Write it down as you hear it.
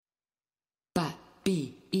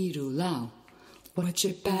be irulao. Watch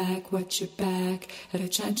your back, a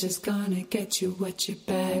trench is gonna get you. Watch your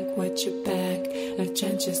back, a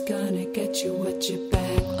trench is gonna get you. Watch your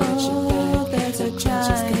back, Oh, there's a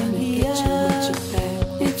crying here.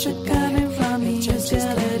 It's a coming from the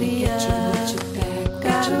utility.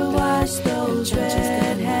 Gotta wash those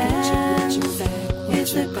red hands.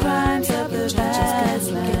 It's the crimes of the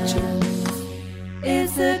Basquelands.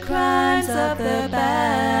 It's the crimes of the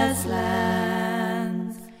Basquelands.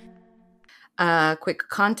 Quick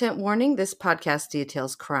content warning. This podcast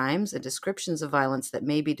details crimes and descriptions of violence that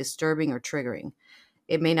may be disturbing or triggering.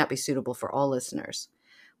 It may not be suitable for all listeners.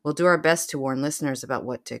 We'll do our best to warn listeners about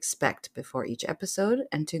what to expect before each episode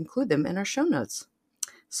and to include them in our show notes.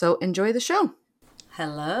 So enjoy the show.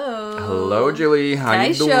 Hello. Hello, Julie. How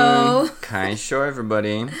you doing? Kaisho,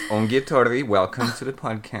 everybody. Ongitori, welcome to the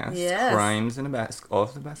podcast. Yes. Crimes in all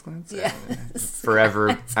of the Basquelands. Yes.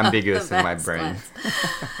 Forever ambiguous in my brain.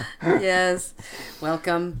 Yes.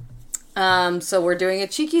 Welcome. So we're doing a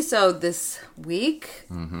Txikisode this week.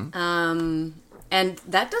 Mm-hmm. And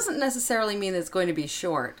that doesn't necessarily mean it's going to be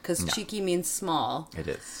short, because No. Txiki means small. It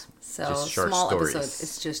is. So just short small stories. episodes.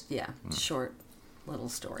 It's just, short little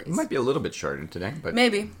stories. It might be a little bit shorter today, but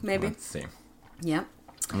Maybe. let's see. Yeah.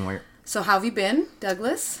 And we're So how have you been,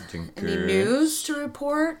 Douglas? doing Any good. news to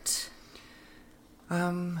report?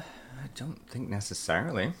 I don't think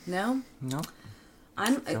necessarily. No? No.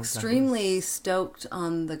 I'm Feels extremely stoked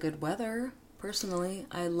on the good weather, personally.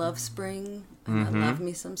 I love spring, and I love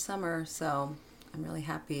me some summer, so I'm really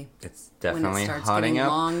happy It's when definitely it starts hotting getting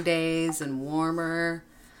up. long days and warmer.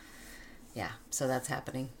 Yeah, so that's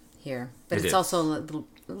happening here. But It it's is. also a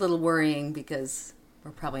little worrying because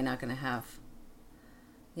we're probably not going to have,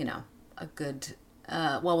 a good...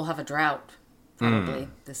 we'll have a drought probably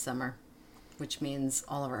this summer, which means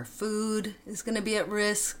all of our food is going to be at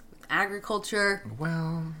risk. Agriculture.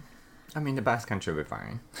 Well, I mean, the Basque Country will be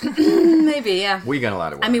fine. Maybe, yeah. We got a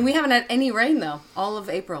lot of weather. I mean, we haven't had any rain, though. All of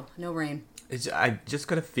April, no rain. I just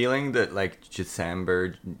got a feeling that like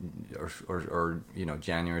December or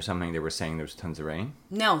January or something, they were saying there was tons of rain.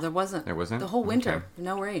 No, there wasn't. There wasn't? The whole winter, Okay.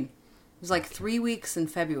 no rain. It was like 3 weeks in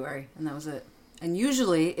February, and that was it. And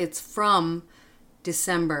usually it's from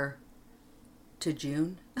December to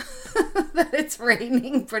June that it's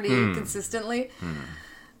raining pretty consistently.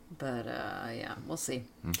 But, yeah, we'll see.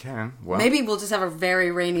 Okay, well, Maybe we'll just have a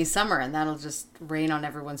very rainy summer, and that'll just rain on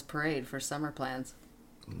everyone's parade for summer plans.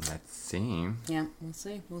 let's see. Yeah, we'll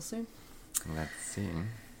see. We'll see. Let's see.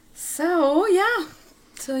 So,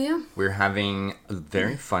 yeah. We're having a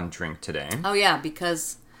very fun drink today. Oh, yeah,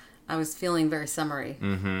 because I was feeling very summery.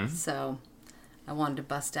 Mm-hmm. So I wanted to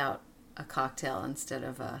bust out a cocktail instead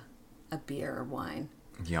of a beer or wine.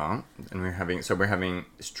 Yeah, and we're having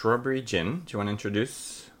strawberry gin. Do you want to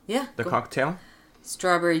introduce Yeah. the cocktail?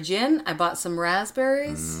 Strawberry gin. I bought some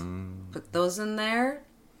raspberries. Put those in there.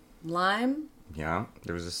 Lime. Yeah,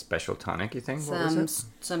 there was a special tonic, you think? What was it?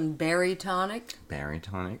 Some berry tonic. Berry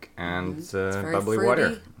tonic and It's very bubbly fruity.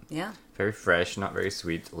 water. Yeah. Very fresh, not very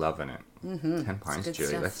sweet. Loving it. 10 pints, good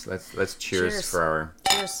Julie. stuff. Let's cheers, Cheers. for our...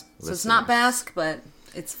 Cheers. So it's not Basque, but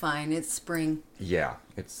it's fine. It's spring. Yeah,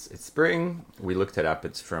 it's spring. We looked it up.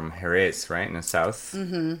 It's from Jerez, right, in the south,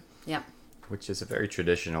 Yeah. which is a very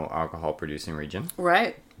traditional alcohol-producing region.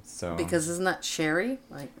 Right. So Because isn't that sherry?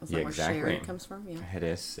 Like, is that Yeah, where exactly. sherry comes from? Yeah.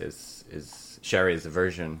 Jerez is sherry is a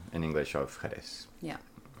version in English of Jerez, Yeah.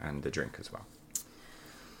 and the drink as well.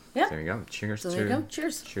 Yeah. There you go. Cheers So to there you go.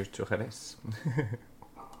 Cheers. Cheers to Jerez.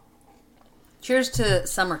 Cheers to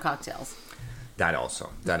summer cocktails. That also.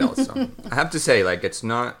 I have to say, like, it's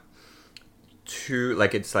not too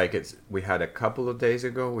it's we had a couple of days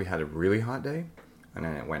ago, we had a really hot day, and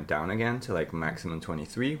then it went down again to like maximum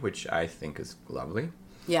 23, which I think is lovely.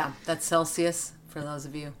 Yeah, that's Celsius for those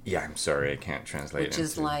of you. Yeah, I'm sorry, I can't translate Which it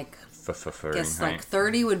is into like, I guess Fahrenheit. like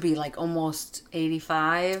 30 would be like almost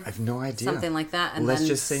 85. I have no idea. Something like that. And Let's then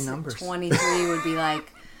just say numbers. 23 would be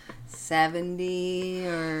like 70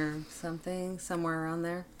 or something, somewhere around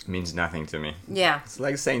there. Means nothing to me. Yeah. It's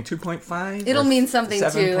like saying 2.5. It'll or mean something to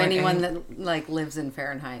 7.8. anyone that like lives in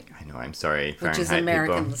Fahrenheit, I know, I'm sorry, which is Fahrenheit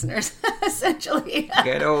American people. listeners, essentially.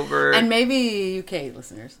 Get over it. And maybe UK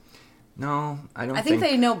listeners. No, I don't I think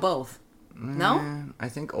they know both. No? I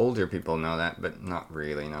think older people know that, but not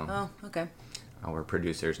really, no. Oh, okay. Our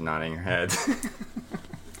producer's nodding her head.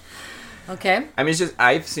 Okay. I mean, it's just,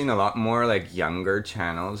 I've seen a lot more, like, younger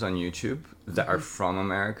channels on YouTube that are from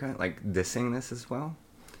America, like, dissing this as well.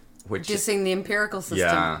 Which Dissing the empirical system.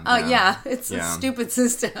 Yeah, Oh, yeah. yeah. It's a Yeah. stupid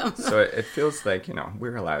system. So it feels like,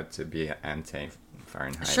 we're allowed to be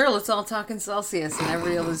Fahrenheit. Sure, let's all talk in Celsius, and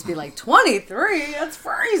everybody will just be like, 23? That's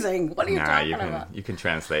freezing. What are you talking about? You can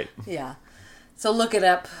translate. Yeah. So look it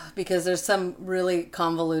up, because there's some really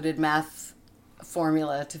convoluted math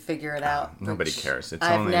formula to figure it out. Nobody cares. It's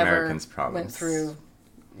I've only never Americans' problems. went through,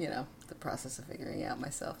 the process of figuring it out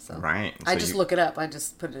myself. So Right. I So just look it up. I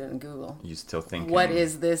just put it in Google. You still think... What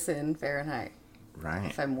is this in Fahrenheit? Right.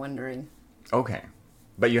 If I'm wondering. Okay.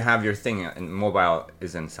 But you have your thing, and mobile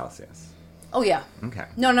is in Celsius. Oh, yeah. Okay.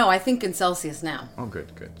 No, I think in Celsius now. Oh,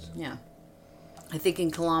 good. Yeah. I think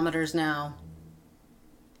in kilometers now.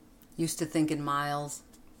 Used to think in miles,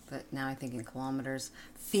 but now I think in kilometers.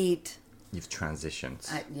 Feet. You've transitioned.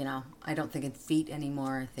 I don't think in feet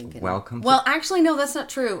anymore. I think in... Welcome actually, no, that's not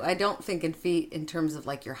true. I don't think in feet in terms of,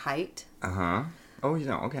 like, your height. Uh-huh. Oh,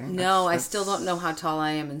 okay. No, I still don't know how tall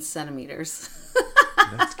I am in centimeters.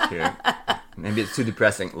 That's cute. Maybe it's too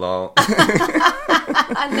depressing. Lol. No,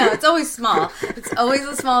 it's always small. It's always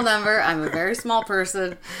a small number. I'm a very small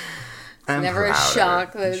person. I'm Never a proud of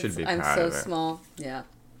shock it. that You should be I'm proud so of it. small. Yeah.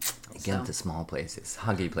 Get to small places,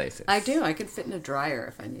 huggy places. I do. I could fit in a dryer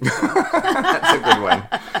if I need to. That's a good one.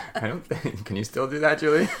 I don't think. Can you still do that,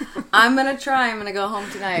 Julie? I'm gonna try. I'm gonna go home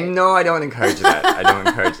tonight. No, I don't encourage that. I don't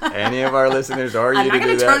encourage any of our listeners or I'm you not to do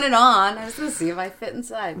gonna that. turn it on. I'm just gonna see if I fit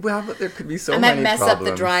inside. Well, but there could be so I many might mess problems.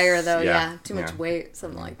 up the dryer though. Yeah, Yeah, too much weight,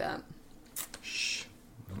 something like that. Shh.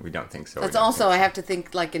 We don't think so. That's also I have to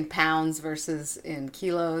think like in pounds versus in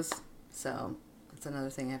kilos. So that's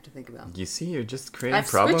another thing I have to think about. You see, you're just creating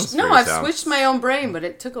problems for I've yourself. switched my own brain, but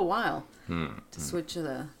it took a while to switch.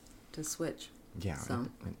 Yeah. So.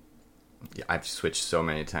 Yeah, I've switched so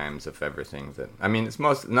many times of everything that it's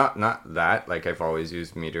most not that like I've always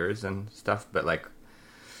used meters and stuff, but like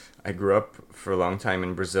I grew up for a long time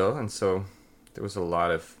in Brazil, and so there was a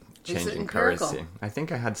lot of changing currency. I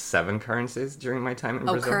think I had 7 currencies during my time in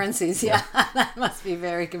Brazil. Oh, currencies, yeah. That must be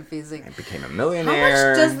very confusing. I became a How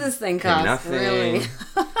millionaire. much does this thing cost? Nothing. Really?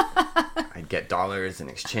 I'd get dollars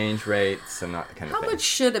and exchange rates and that kind of How thing. much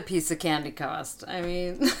should a piece of candy cost? I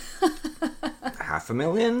mean,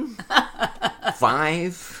 $500,000?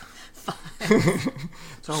 5?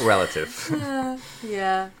 It's all relative.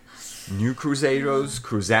 yeah. New Cruzados,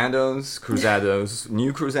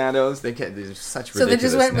 new Cruzados. They're such ridiculous So they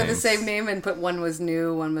just went names. with the same name and put one was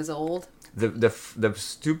new, one was old? The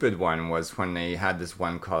stupid one was when they had this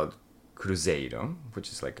one called Cruzeiro, which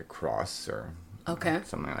is like a cross or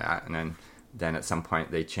something like that. And then at some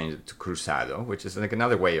point they changed it to Cruzado, which is like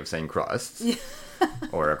another way of saying cross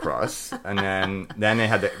or a cross. And then they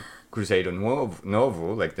had the Cruzeiro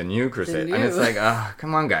Novo, like the new Crusade. And it's like,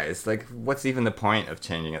 come on, guys. Like, what's even the point of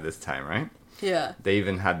changing it this time, right? Yeah. They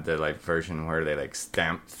even had the like version where they like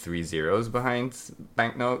stamped 3 zeros behind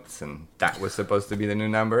banknotes, and that was supposed to be the new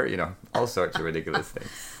number. All sorts of ridiculous things.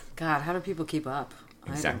 God, how do people keep up?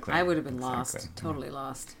 Exactly. I would have been lost. Totally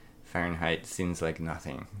lost. Fahrenheit seems like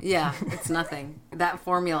nothing. Yeah, it's nothing. That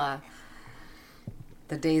formula,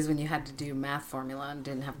 the days when you had to do math formula and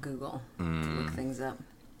didn't have Google to look things up.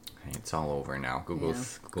 Hey, it's all over now.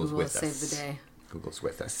 Google's Google with us. saved the day. Google's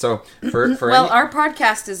with us. So for our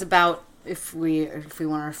podcast is about if we want to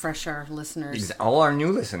refresh our listeners. all our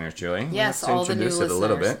new listeners, Julie. Yes, Let's all the new introduce it a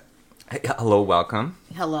little listeners. bit. Hey, hello, welcome.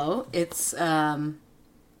 Hello, it's about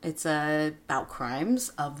crimes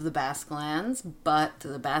of the Basquelands, but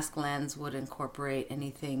the Basquelands would incorporate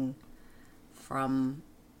anything from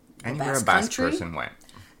the Anywhere Basque a Basque Country person went.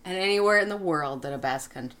 and anywhere in the world that a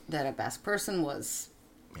Basque person was.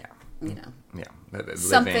 Yeah.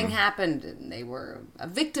 Something Living. happened and they were a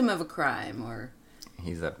victim of a crime or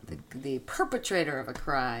He's the perpetrator of a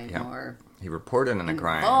crime Yeah. or he reported on a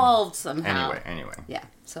crime. involved somehow. Anyway. Yeah,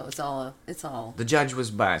 so it's all The judge was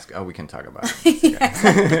Basque. Oh, we can talk about it. yeah,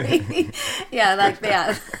 exactly. Yeah, like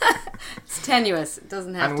that. It's tenuous. It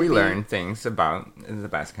doesn't have And to we be. learn things about the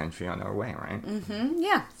Basque Country on our way, right?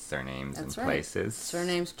 Yeah. Surnames That's and right. places.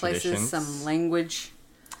 Surnames, places, traditions, some language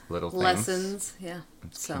little things. lessons. Yeah.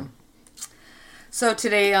 So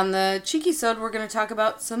today on the Txikisode, we're going to talk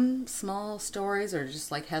about some small stories or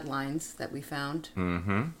just like headlines that we found.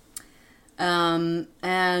 Mm-hmm.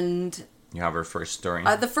 And You have our first story.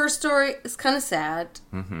 the first story is kind of sad,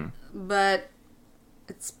 but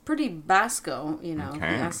it's pretty Basco, if you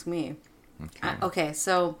ask me. Okay.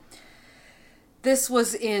 So this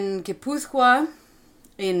was in Gipuzkoa,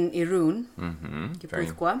 in Irun. Mm-hmm.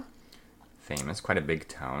 Gipuzkoa. Famous. Quite a big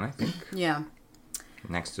town, I think. Yeah.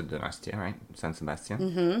 Next to Donostia, right? San Sebastian.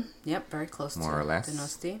 Mm-hmm. Yep, very close More to or less.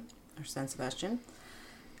 Donosti or San Sebastian.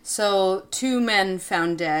 So 2 men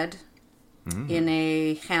found dead in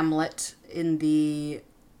a hamlet in the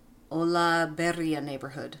Olaberria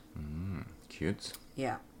neighborhood. Cute.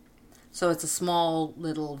 Yeah. So it's a small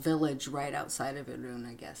little village right outside of Irun,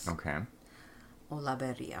 I guess. Okay.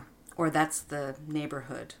 Olaveria. Or that's the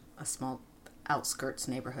neighborhood, a small outskirts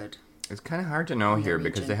neighborhood. It's kind of hard to know here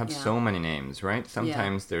because they region, have yeah. so many names, right?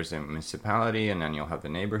 Sometimes there's a municipality and then you'll have the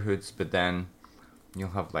neighborhoods, but then you'll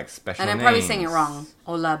have like special names. And I'm probably saying it wrong.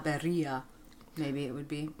 Olaveria, maybe it would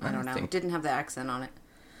be. I don't know. think- It didn't have the accent on it.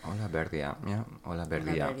 Olaveria, yeah.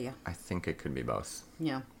 Olaveria. Olaveria. I think it could be both.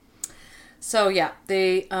 Yeah. So yeah,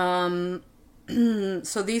 they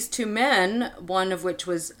so these two men, one of which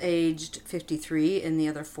was aged 53 and the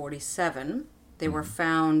other 47, they were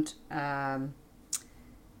found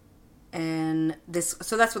in this,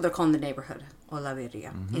 so that's what they're calling the neighborhood,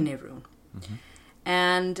 Olaveria, in Irun.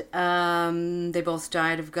 And they both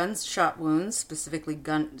died of gunshot wounds, specifically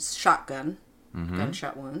gunshot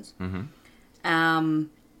wounds.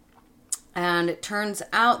 And it turns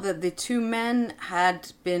out that the two men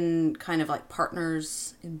had been kind of like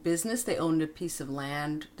partners in business. They owned a piece of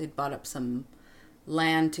land. They'd bought up some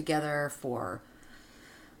land together for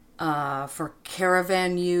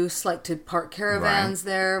caravan use, like to park caravans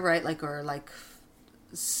there, right?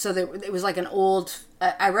 So it was like an old.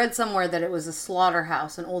 I read somewhere that it was a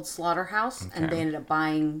slaughterhouse, an old slaughterhouse, and they ended up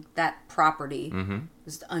buying that property. It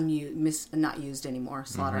was unused, not used anymore,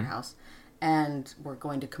 slaughterhouse. And we're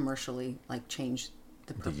going to commercially change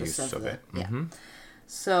the purpose of it. Yeah.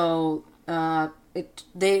 So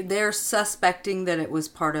they're suspecting that it was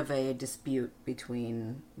part of a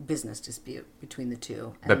business dispute between the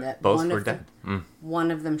two, and that both were dead. One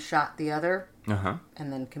of them shot the other, Uh-huh.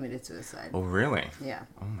 and then committed suicide. Oh, really? Yeah.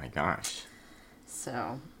 Oh my gosh,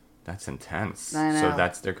 So that's intense. I know. So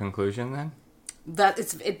that's their conclusion then?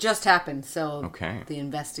 it just happened. So Okay. the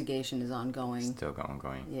investigation is ongoing. Still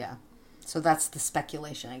going. Yeah. So that's the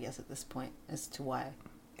speculation, I guess, at this point, as to why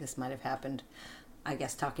this might have happened. I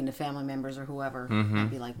guess talking to family members or whoever,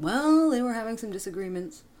 might be like, well, they were having some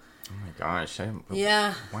disagreements. Oh my gosh.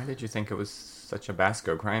 Yeah. Why did you think it was such a Basque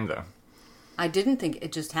crime, though? I didn't think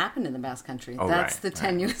it just happened in the Basque Country. Oh, That's right, the right.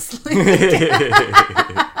 tenuous link.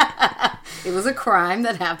 It was a crime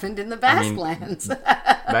that happened in the Basque lands.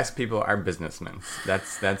 Basque people are businessmen.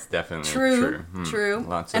 That's definitely true.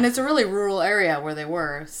 True. And it's a really rural area where they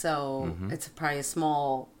were, so it's probably a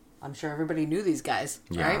small. I'm sure everybody knew these guys,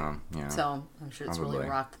 right? Yeah. So I'm sure it's Probably. really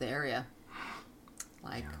rocked the area.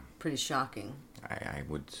 Pretty shocking. I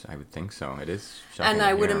would think so. It is shocking. And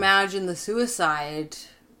I would yeah. imagine the suicide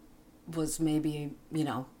was maybe,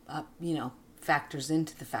 factors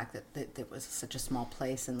into the fact that it was such a small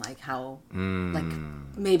place and how,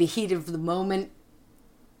 maybe heat of the moment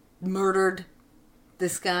murdered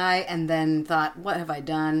this guy and then thought, what have I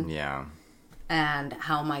done? Yeah. And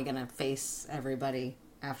how am I going to face everybody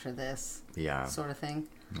after this? Yeah. Sort of thing.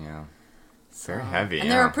 Yeah. Very heavy.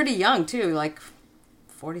 And they were pretty young, too,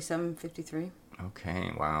 47, 53.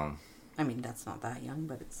 Okay, wow. I mean, that's not that young,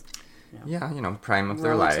 but it's... Yeah, prime of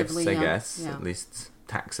their lives, Relatively I young, guess. yeah. At least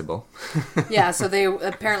taxable. Yeah, so they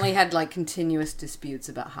apparently had continuous disputes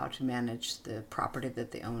about how to manage the property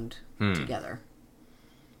that they owned together.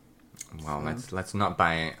 Well, let's not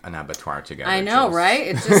buy an abattoir together. I know, Jules. right?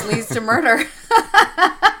 It just leads to murder.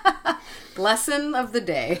 Lesson of the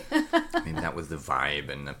day. I mean, that was the vibe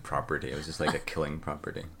and the property. It was just like a killing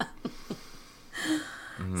property.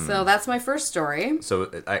 So that's my first story.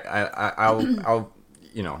 So I'll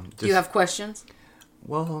just, Do you have questions?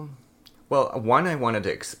 Well, one, I wanted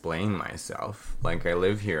to explain myself. I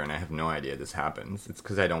live here and I have no idea this happens. It's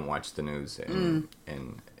because I don't watch the news in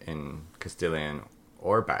Castilian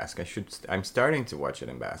or Basque. I'm starting to watch it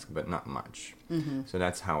in Basque, but not much. Mm-hmm. So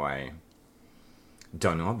that's how I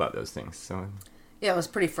don't know about those things. So Yeah, it was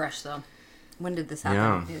pretty fresh, though. When did this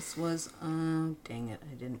happen? Yeah. This was, dang it,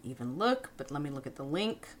 I didn't even look, but let me look at the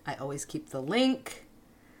link. I always keep the link.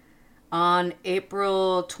 On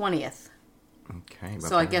April 20th. Okay.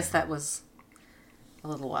 So I guess that was a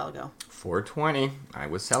little while ago. 420. I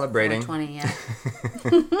was celebrating. 420,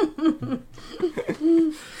 yeah.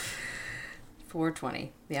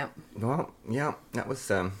 420, yeah. Well, yeah, that was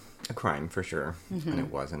a crime for sure. And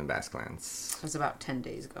it was in the Basquelands. It was about 10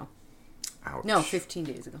 days ago. Ouch. No, 15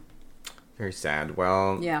 days ago. Very sad.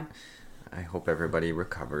 Well, Yeah. I hope everybody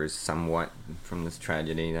recovers somewhat from this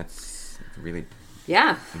tragedy. That's really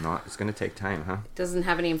Yeah. not... It's going to take time, huh? Doesn't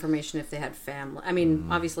have any information if they had family. I mean,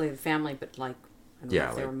 obviously the family, but I don't know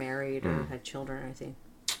if they were married or had children or anything.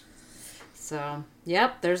 So,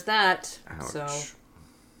 yep, there's that. Ouch. So,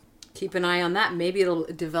 keep an eye on that. Maybe it'll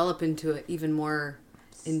develop into an even more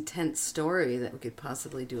intense story that we could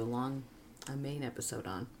possibly do a main episode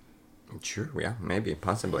on. Sure, yeah, maybe,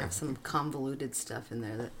 possibly. Some convoluted stuff in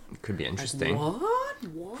there that Could be interesting.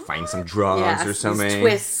 what? Find some drugs or something.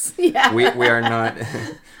 Twists. Yeah. We are not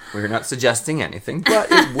we're not suggesting anything, but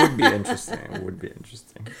it would be interesting. It would be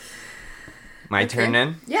interesting. My turn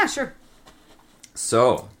then. Yeah, sure.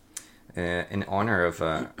 So, in honor of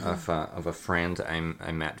a friend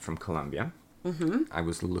I met from Colombia, I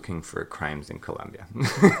was looking for crimes in Colombia.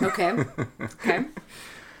 Okay.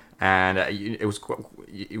 And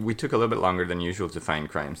we took a little bit longer than usual to find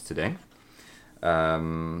crimes today.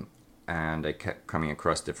 And I kept coming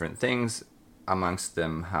across different things. Amongst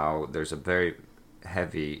them, how there's a very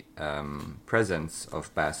heavy presence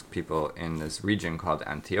of Basque people in this region called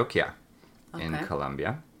Antioquia in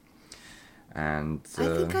Colombia. And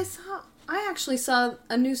I actually saw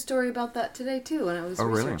a news story about that today too when I was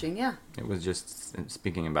researching. Really? Yeah. It was just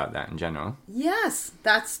speaking about that in general. Yes,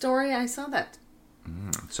 that story, I saw that.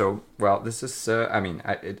 So, well, this is,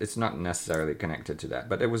 it's not necessarily connected to that,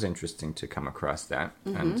 but it was interesting to come across that.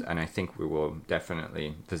 And I think we will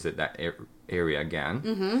definitely visit that area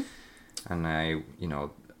again. And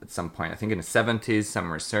at some point, I think in the 70s,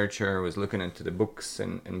 some researcher was looking into the books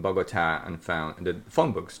in Bogota and found the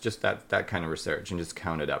phone books, just that kind of research, and just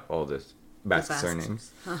counted up all the Basque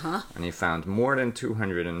surnames. And he found more than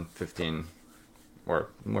 215 or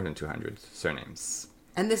more than 200 surnames.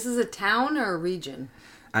 And this is a town or a region?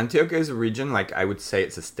 Antioquia is a region, like I would say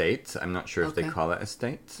it's a state. I'm not sure if they call it a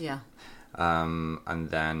state. Yeah. And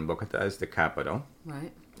then Bogota is the capital.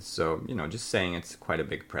 Right. So, just saying it's quite a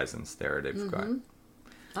big presence there they've got.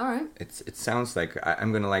 All right. It sounds like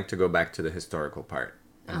I'm going to like to go back to the historical part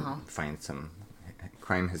and find some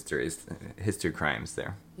history crimes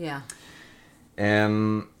there. Yeah.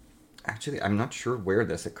 Actually, I'm not sure where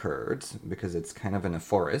this occurred because it's kind of in a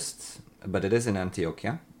forest, but it is in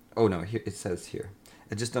Antioquia. Oh no, here it says here.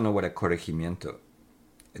 I just don't know what a corregimiento.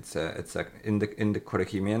 It's in the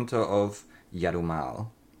corregimiento of Yarumal,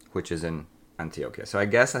 which is in Antioquia. So I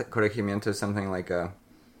guess a corregimiento is something like a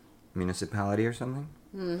municipality or something.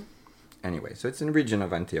 Anyway, so it's in the region of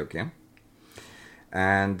Antioquia.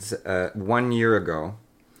 And 1 year ago,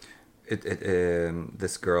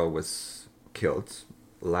 this girl was killed.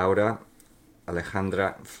 Laura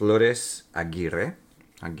Alejandra Flores Aguirre.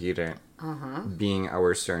 Aguirre being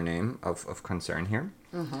our surname of concern here.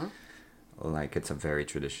 Like it's a very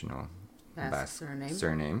traditional Basque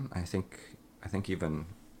surname. I think even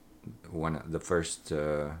one of the first...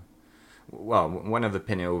 one of the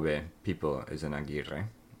PNV people is an Aguirre.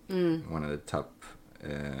 One of the top...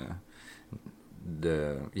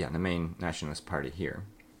 the main nationalist party here.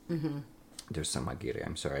 There's some Aguirre.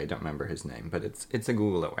 I'm sorry, I don't remember his name, but it's a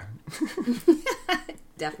Google away.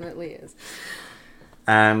 Definitely is.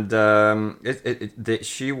 And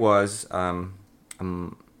she was a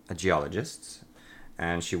geologist,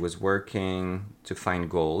 and she was working to find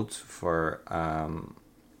gold for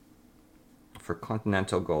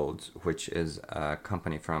Continental Gold, which is a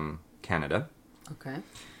company from Canada. Okay.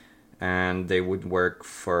 And they would work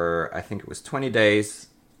for, I think it was 20 days,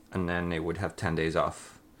 and then they would have 10 days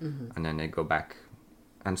off. And then they go back,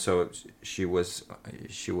 and so she was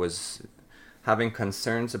having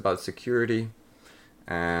concerns about security,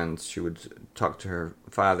 and she would talk to her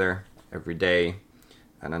father every day,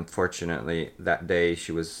 and unfortunately that day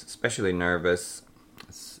she was especially nervous.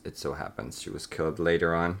 It so happens she was killed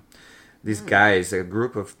later on. These guys, a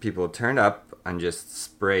group of people, turned up and just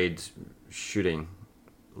sprayed shooting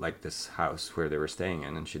like this house where they were staying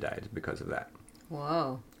in, and she died because of that.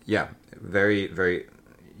 Whoa. Yeah, very, very.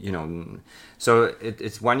 So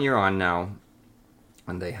it's 1 year on now,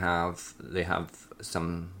 and they have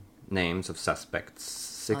some names of suspects,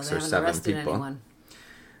 6 or 7 people. Anyone.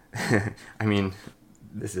 I mean,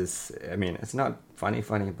 it's not funny,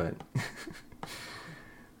 but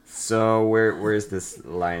so where is this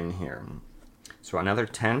line here? So another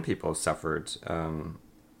 10 people suffered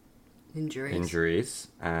injuries,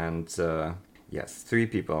 and 3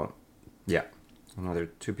 people, another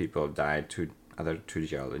 2 people died. Other 2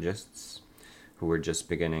 geologists who were just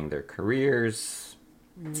beginning their careers.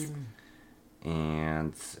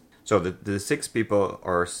 And so the 6 people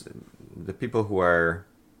are the people who are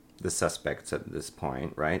the suspects at this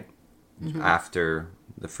point, right? After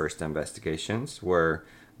the first investigations were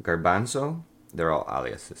Garbanzo, they're all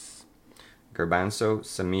aliases. Garbanzo,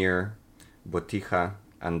 Samir, Botija,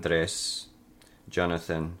 Andres,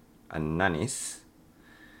 Jonathan, and Nanis.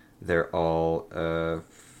 They're all...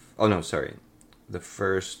 The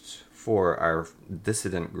first 4 are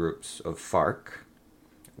dissident groups of FARC.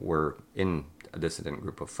 Were in a dissident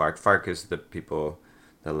group of FARC. FARC is the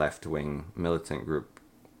left-wing militant group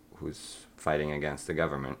who's fighting against the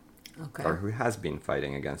government Okay. or who has been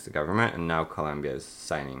fighting against the government, and now Colombia is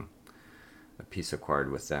signing a peace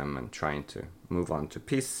accord with them and trying to move on to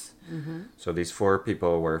peace. Mm-hmm. So these 4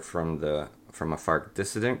 people were from a FARC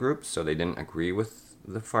dissident group, so they didn't agree with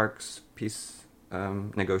the FARC's peace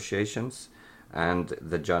negotiations. And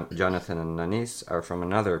the Jonathan and Nanis are from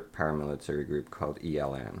another paramilitary group called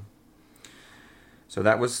ELN. So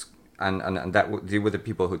that was, and they were the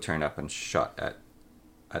people who turned up and shot at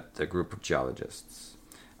the group of geologists.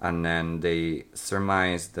 And then they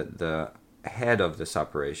surmised that the head of this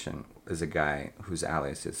operation is a guy whose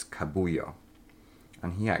alias is Cabullo.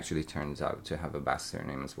 And he actually turns out to have a Basque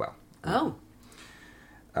surname as well. Oh.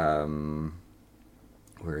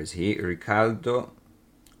 Where is he? Ricardo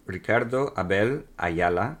Abel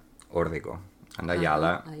Ayala Orrego. And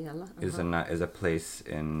Ayala, is a place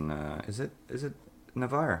in is it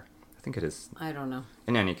Navarre? I think it is. I don't know.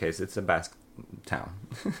 In any case, it's a Basque town.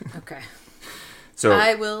 Okay. So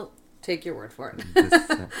I will take your word for it.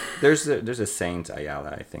 there's a Saint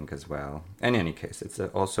Ayala, I think, as well. In any case, it's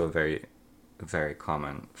also a very, very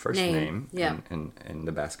common first name yeah. in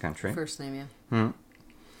the Basque Country. First name, yeah.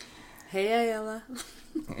 Hey, Ayala.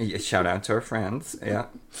 Shout out to our friends, yeah.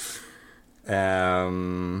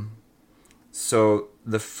 So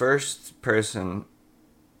the first person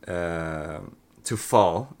to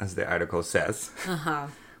fall, as the article says,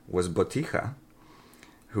 was Botija,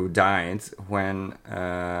 who died when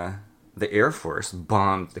the Air Force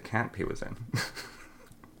bombed the camp he was in.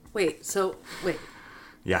 Wait.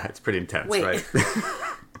 Yeah, it's pretty intense, Wait. right?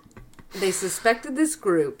 They suspected this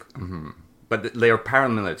group. Mm-hmm. But they are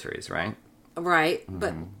paramilitaries, right? Right,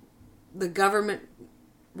 but the government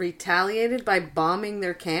retaliated by bombing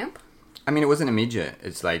their camp? I mean, it wasn't immediate.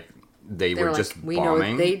 It's like they were just we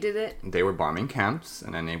bombing. know they did it? They were bombing camps,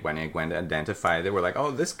 and then when they went to identify, they were like,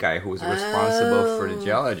 oh, this guy who was responsible for the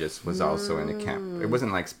geologists was also in the camp. It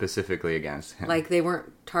wasn't like specifically against him. Like they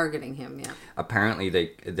weren't targeting him, yeah. Apparently,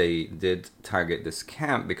 they did target this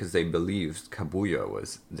camp because they believed Cabullo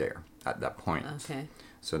was there at that point. Okay.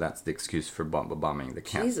 So that's the excuse for bombing the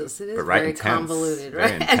camp. Jesus, it is very very intense, convoluted,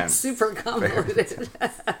 very right? intense. Super convoluted.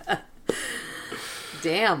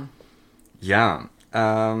 Damn. Yeah.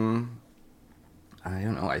 I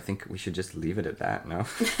don't know. I think we should just leave it at that, no?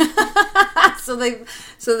 So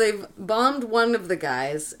they've bombed one of the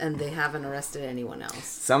guys, and they haven't arrested anyone else.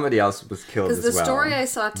 Somebody else was killed as well. Because the story I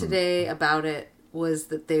saw today about it was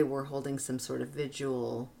that they were holding some sort of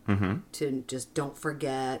vigil to just don't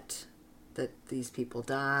forget that these people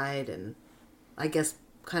died, and I guess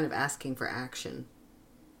kind of asking for action.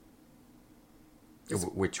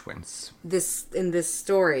 Which ones? In this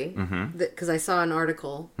story, because I saw an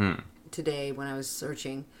article today when I was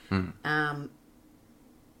searching.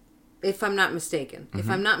 If I'm not mistaken, this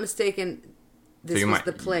was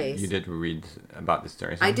the place. You did read about the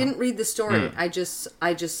story. I didn't read the story. I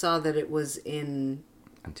just saw that it was in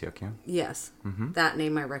Antioquia. Yes, that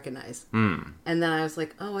name I recognize. And then I was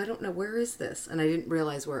like, oh, I don't know, where is this? And I didn't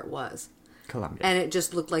realize where it was. Colombia. And it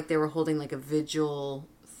just looked like they were holding like a vigil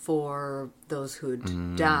for those who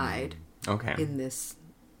had died. Okay. In this,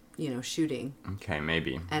 shooting. Okay,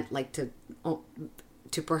 maybe. And like to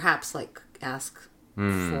perhaps like ask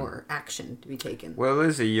for action to be taken. Well, it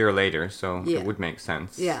is a year later, so it would make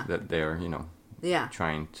sense that they're,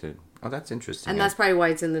 trying to... Oh, that's interesting. And that's probably why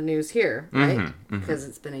it's in the news here, right? Because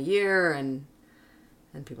it's been a year and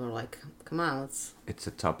people are like, come on, It's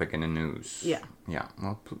a topic in the news. Yeah. Yeah.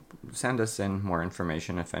 Well, send us in more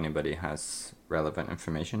information if anybody has relevant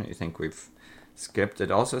information that you think we've skipped. It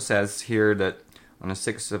also says here that on the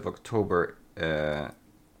 6th of October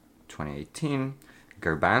 2018,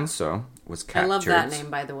 Garbanzo was captured. I love that name,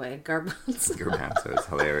 by the way. Garbanzo. Garbanzo is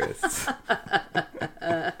hilarious.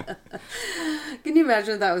 Can you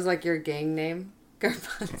imagine if that was like your gang name?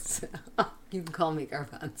 Garbanzo. You can call me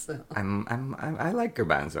Garbanzo. I like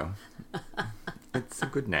Garbanzo. It's a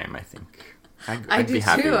good name, I think. I do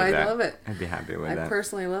too. I love it. I'd be happy with that. I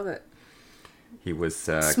personally love it. He was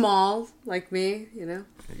small, like me,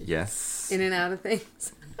 Yes. In and out of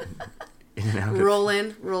things. In and out. Roll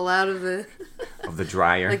in, roll out of the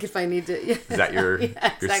dryer. Like if I need to. Yeah. Is that your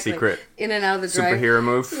exactly. your secret in and out of the dryer superhero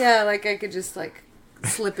move? Yeah, like I could just like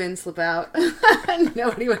slip in, slip out.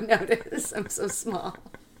 Nobody would notice. I'm so small.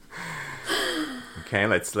 Okay,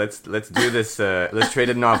 let's do this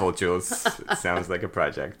illustrated novel, Jules. It sounds like a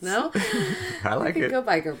project. No? I like it. Go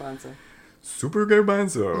by Garbanzo. Super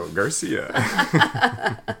Garbanzo Garcia.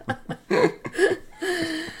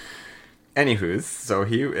 Anywho, so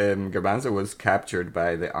Garbanzo was captured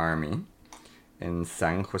by the army in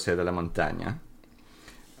San Jose de la Montaña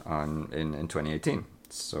in 2018.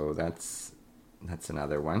 So that's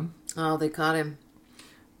another one. Oh, they caught him.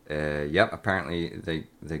 apparently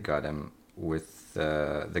they got him with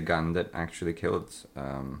the gun that actually killed.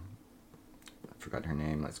 I forgot her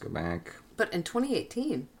name. Let's go back. But in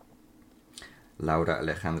 2018. Laura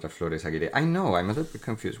Alejandra Flores Aguirre. I know. I'm a little bit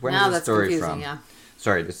confused. When Now is the that's story confusing, from? yeah.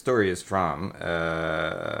 Sorry, the story is from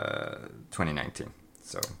 2019.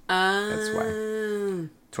 So that's why.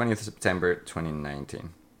 20th September 2019.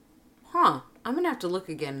 Huh. I'm going to have to look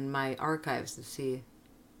again in my archives to see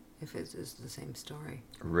if it is the same story.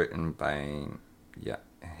 Written by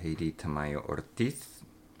Heidi Tamayo Ortiz.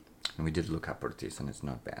 And we did look up Ortiz, and it's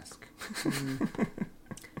not Basque.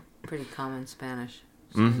 Pretty common Spanish.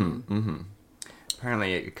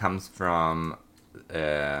 Apparently it comes from...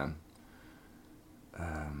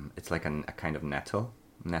 it's like a kind of nettle.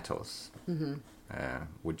 Nettles.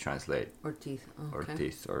 Would translate. Ortiz. Oh, okay.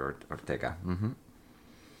 Ortiz or Ortega.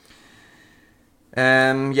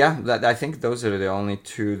 I think those are the only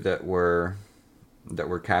two that were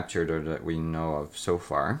captured or that we know of so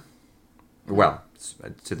far. Well,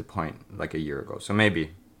 to the point, like a year ago. So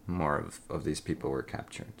maybe more of these people were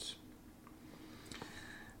captured.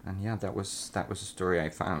 And that was a story I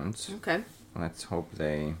found. Okay. Let's hope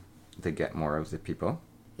they get more of the people.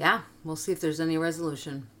 Yeah, we'll see if there's any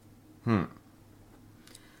resolution.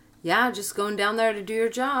 Yeah, just going down there to do your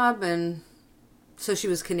job. And so she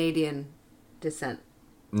was Canadian descent.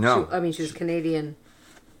 No. She was Canadian.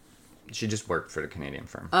 She just worked for the Canadian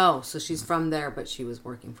firm. Oh, so she's from there, but she was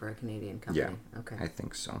working for a Canadian company. Yeah. Okay. I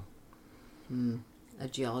think so. A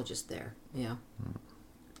geologist there. Yeah.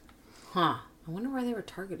 Huh. I wonder why they were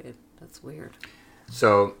targeted. That's weird.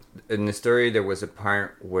 So in the story, there was a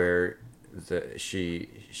part where she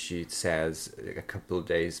says a couple of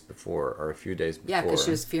days before or a few days before. Yeah, because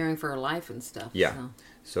she was fearing for her life and stuff. Yeah.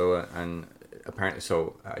 So and apparently,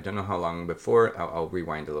 so I don't know how long before. I'll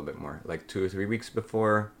rewind a little bit more. Like 2 or 3 weeks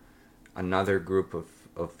before, another group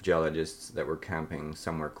of geologists that were camping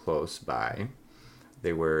somewhere close by.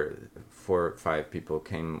 They were 4 or 5 people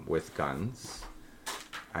came with guns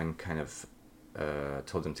and kind of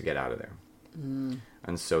told them to get out of there.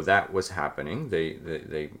 And so that was happening.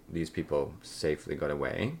 These people safely got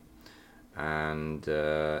away. And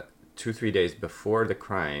 2-3 days before the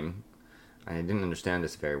crime, and I didn't understand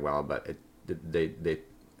this very well, but they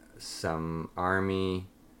some army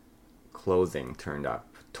clothing turned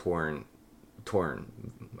up, torn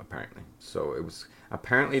apparently. So it was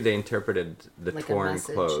apparently they interpreted the like torn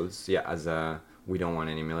clothes, as a we don't want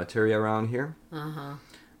any military around here.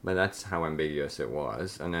 But that's how ambiguous it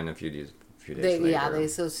was. And then a few days later, they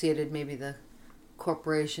associated maybe the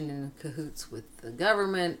corporation in cahoots with the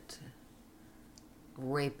government,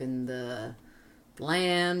 raping the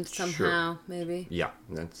land somehow, maybe. Yeah,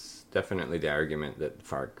 that's definitely the argument that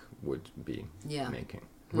FARC would be making.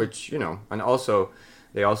 Which, and also,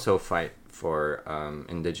 they also fight for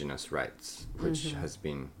indigenous rights, which has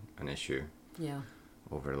been an issue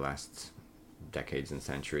over the last decades and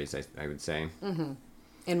centuries, I would say.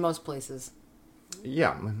 In most places.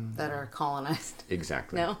 Yeah. That are colonized.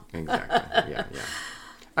 Exactly. No? Exactly. Yeah.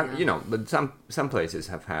 But some places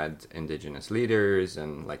have had indigenous leaders,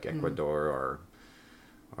 and like Ecuador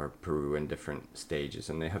or Peru in different stages,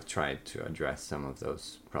 and they have tried to address some of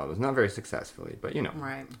those problems. Not very successfully, but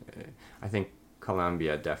Right. I think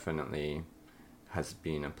Colombia definitely has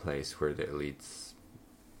been a place where the elites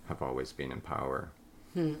have always been in power.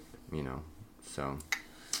 So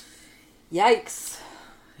Yikes.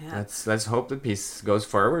 Yeah. Let's hope the peace goes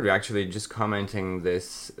forward. We're actually just commenting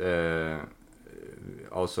this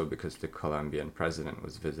also because the Colombian president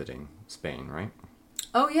was visiting Spain, right?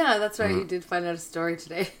 Oh yeah, that's right. You did find out a story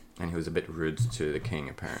today. And he was a bit rude to the king,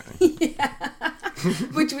 apparently.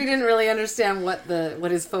 Which we didn't really understand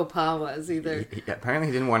what his faux pas was either. Apparently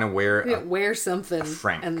he didn't want to wear something. A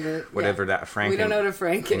franc. And whatever that franc we don't know what a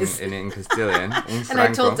franc is. In Castilian. And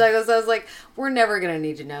I told Douglas, I was like, we're never going to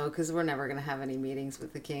need to know because we're never going to have any meetings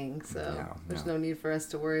with the king. So there's no need for us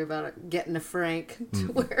to worry about getting a franc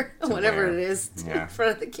to wear, whatever it is, in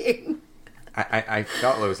front of the king. I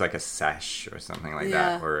felt it was like a sash or something like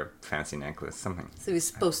that, or a fancy necklace, something. So he was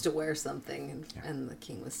supposed to wear something, and the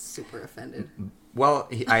king was super offended. Well,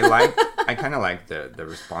 I kind of liked the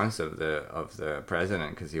response of the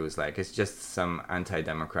president, because he was like, it's just some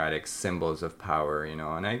anti-democratic symbols of power,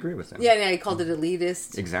 and I agree with him. Yeah, he called it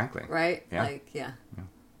elitist. Exactly. Right? Yeah.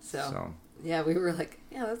 So yeah, we were like,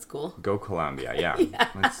 yeah, that's cool. Go Colombia, yeah.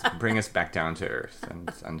 Let's bring us back down to earth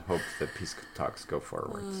and hope the peace talks go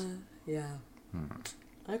forwards. Yeah.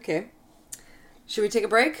 Okay. Should we take a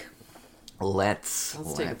break? Let's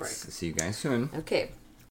take a break. See you guys soon. Okay.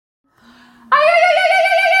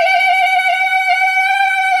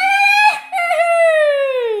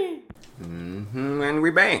 And And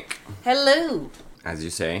we're back. Hello. As you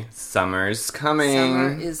say, summer's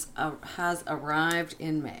coming. Summer has arrived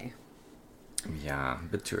in May. Yeah, a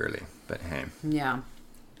bit too early, but hey. Yeah.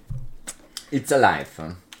 It's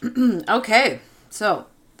alive. Okay, so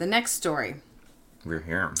the next story. We're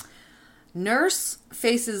here. Nurse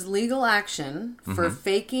faces legal action for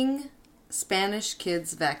faking Spanish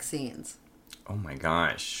kids' vaccines. Oh my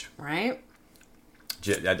gosh. Right?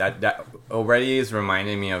 That already is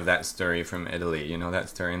reminding me of that story from Italy. You know that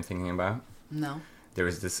story I'm thinking about? No. There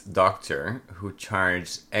was this doctor who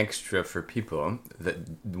charged extra for people that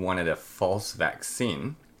wanted a false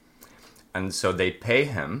vaccine. And so they'd pay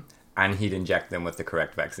him and he'd inject them with the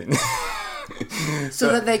correct vaccine.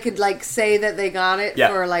 So that they could like say that they got it Yeah.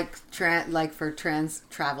 for for trans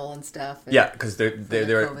travel and stuff. And Yeah, because there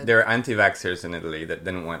COVID. were anti-vaxxers in Italy that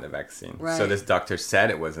didn't want the vaccine. Right. So this doctor said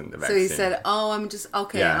it wasn't the vaccine. So he said, "Oh, I'm just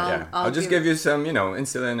okay. Yeah, I'll just give you some,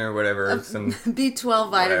 insulin or whatever, some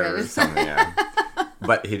B12 whatever, vitamins." something, yeah.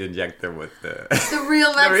 But he'd inject them with the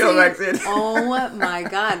real vaccine. The real vaccine. Oh my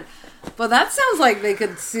god! Well, that sounds like they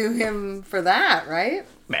could sue him for that, right?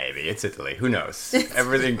 Maybe it's Italy. Who knows?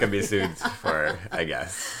 Everything can be sued for, I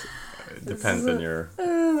guess. It depends on your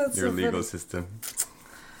legal system.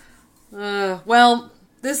 Well,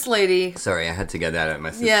 this lady. Sorry, I had to get that out of my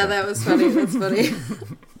system. Yeah, that was funny. That's funny.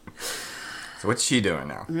 So what's she doing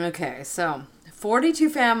now? Okay, so 42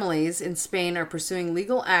 families in Spain are pursuing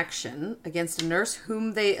legal action against a nurse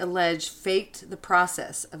whom they allege faked the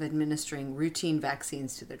process of administering routine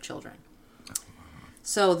vaccines to their children.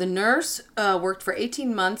 So the nurse worked for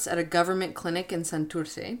 18 months at a government clinic in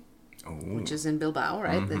Santurce, which is in Bilbao,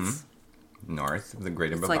 right? That's north of the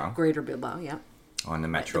Greater it's Bilbao. like Greater Bilbao, yeah. On the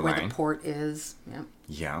metro Where line. the port is, yeah.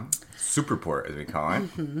 Yeah. Super port, as we call it.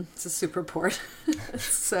 It's a super port. It's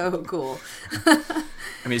so cool.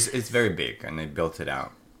 I mean, it's very big, and they built it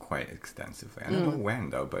out quite extensively. I don't know when,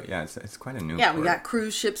 though, but yeah, it's quite a new Yeah, port. we got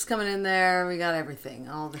cruise ships coming in there. We got everything,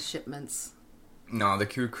 all the shipments. No, the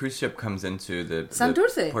cruise ship comes into the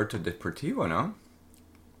Santurce. Puerto Deportivo, no?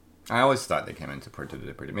 I always thought they came into Puerto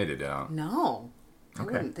Deportivo. Maybe they don't. I Okay.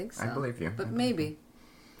 wouldn't think so. I believe you. But maybe.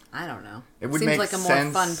 I don't know. It would Seems make like a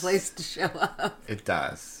sense. more fun place to show up. It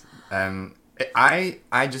does.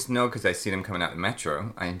 I just know because I see them coming out the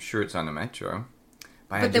metro. I'm sure it's on the metro.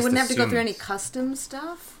 But they wouldn't have to go through any customs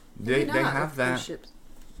stuff? They Maybe not have with that cruise ships.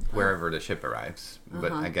 wherever the ship arrives.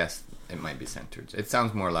 But I guess it might be Santurce. It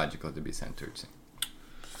sounds more logical to be Santurce.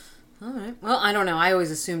 All right. Well, I don't know. I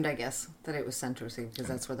always assumed, I guess, that it was Santurce because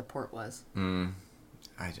that's where the port was.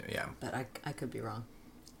 Yeah. But I could be wrong.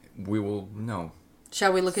 We will know.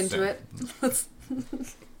 Shall we look into So- it? Let's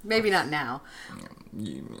maybe not now.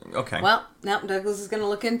 Okay. Well, now Douglas is going to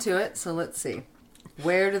look into it, so let's see.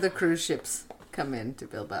 Where do the cruise ships come into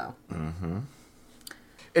Bilbao?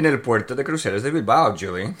 En el puerto de cruceros de Bilbao,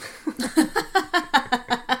 Julie.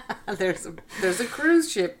 There's a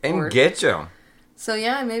cruise ship En port. Getxo. So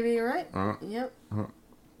yeah, maybe you're right. Yep.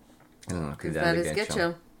 Because That is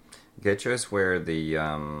Getxo. Getxo is where the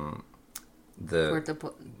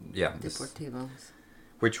Puerto this, Deportivo.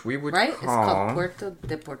 which we would Right? call It's called Puerto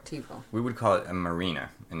Deportivo. we would call it a marina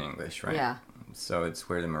in English, right? Yeah. So it's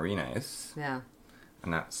where the marina is, Yeah.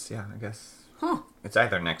 and that's I guess Huh. it's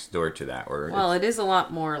either next door to that or Well, it is a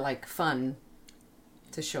lot more like fun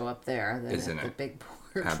to show up there than Isn't at the it? big port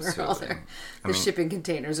where all Absolutely. the shipping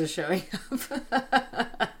containers are showing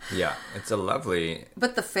up. yeah, it's a lovely.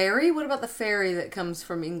 But the ferry? What about the ferry that comes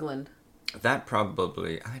from England? That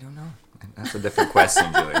probably I don't know. That's a different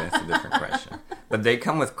question, Julie. That's a different question. But they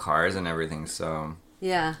come with cars and everything, so.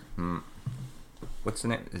 Yeah. What's the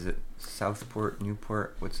name? Is it Southport,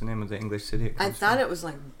 Newport? What's the name of the English city? It I comes thought from? it was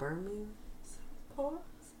like Birmingham. Southport.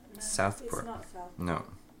 It's not Southport. No.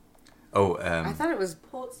 Oh, I thought it was.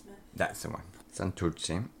 Portsmouth. that's the one.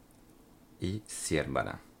 Santurce y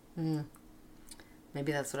Siervara.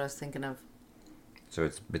 Maybe that's what I was thinking of. So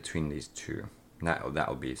it's between these two.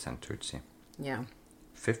 That'll be Santurce. Yeah.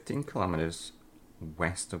 15 kilometers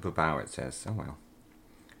west of Bilbao, it says. Oh, well.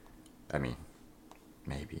 I mean,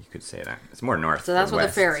 maybe you could say that. It's more north So that's than where the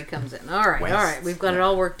west. ferry comes in. All right. West. All right. We've got it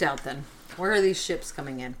all worked out then. Where are these ships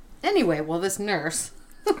coming in? Anyway, well, this nurse.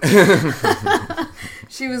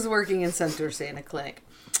 She was working in Santurce in a clinic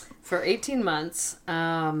for 18 months.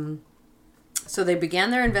 So they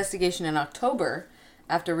began their investigation in October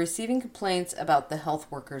after receiving complaints about the health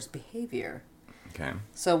workers' behavior. Okay.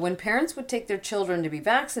 So when parents would take their children to be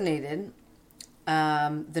vaccinated,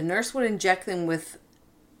 the nurse would inject them with,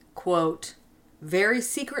 quote, very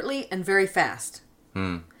secretly and very fast.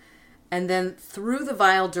 And then threw the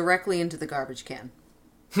vial directly into the garbage can.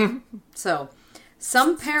 So some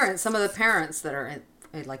of the parents that are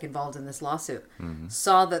like involved in this lawsuit,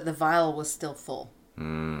 saw that the vial was still full.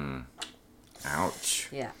 Ouch.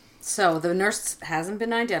 Yeah. So the nurse hasn't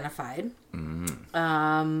been identified.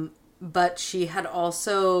 But she had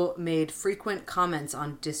also made frequent comments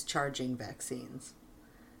on discharging vaccines.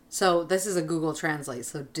 So this is a Google Translate.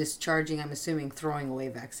 So discharging, I'm assuming throwing away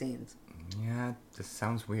vaccines. Yeah, this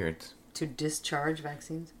sounds weird. To discharge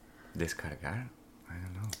vaccines? Descargar? I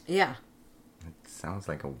don't know. Yeah. It sounds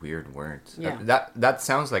like a weird word. Yeah. That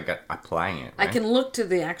sounds like applying it, right? I can look to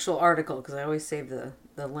the actual article because I always save the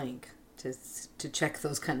link to check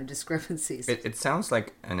those kind of discrepancies. It sounds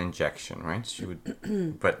like an injection, right? She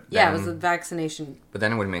would, but yeah, then, it was a vaccination. But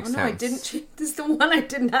then it would make sense. No, I didn't check. This is the one I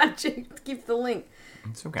did not check. Keep the link.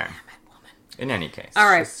 It's okay. In any case, all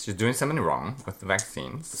right. She's doing something wrong with the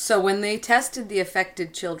vaccines. So when they tested the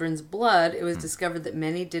affected children's blood, it was discovered that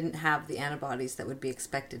many didn't have the antibodies that would be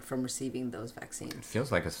expected from receiving those vaccines. It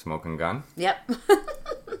feels like a smoking gun. Yep.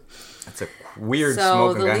 That's a weird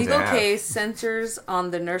so smoking the gun legal to have. case centers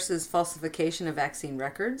on the nurse's falsification of vaccine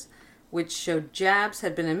records, which showed jabs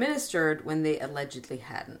had been administered when they allegedly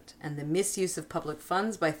hadn't, and the misuse of public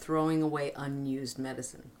funds by throwing away unused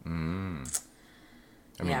medicine.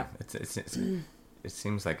 I mean, it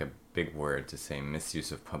seems like a big word to say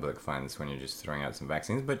misuse of public funds when you're just throwing out some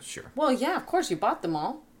vaccines, but sure. Well, yeah, of course, you bought them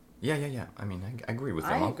all. Yeah. I mean, I agree with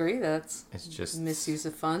them I all. agree. That's It's just misuse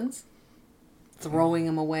of funds. Throwing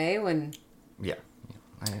them away when Yeah,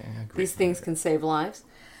 I agree. these things can save lives.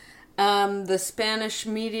 The Spanish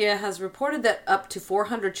media has reported that up to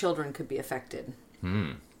 400 children could be affected.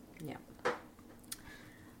 Yeah.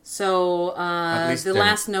 So the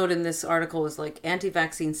last note in this article was like,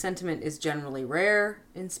 anti-vaccine sentiment is generally rare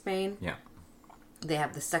in Spain. Yeah. They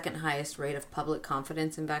have the second highest rate of public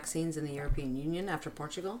confidence in vaccines in the European Union after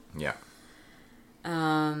Portugal. Yeah.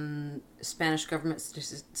 Spanish government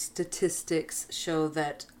statistics show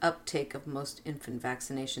that uptake of most infant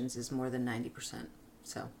vaccinations is more than 90%.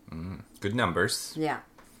 So Good numbers. yeah.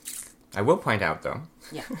 I will point out, though,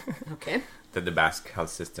 Yeah. Okay. that the Basque health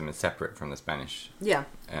system is separate from the Spanish. Yeah.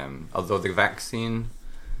 Although the vaccine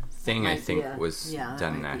thing, I Might think, be was that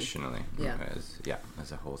done might be. nationally. Yeah.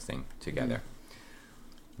 As a whole thing together.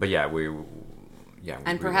 But yeah,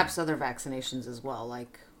 And perhaps other vaccinations as well,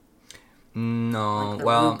 like no, the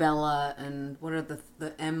well, rubella and what are the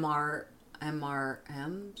MRMs?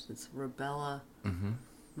 It's rubella,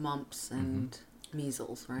 mumps, and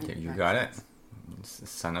measles, right? yeah, you got it. It's the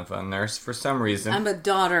son of a nurse for some reason. I'm a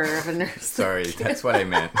daughter of a nurse. Sorry, that's what I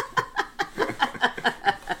meant.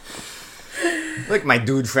 Like my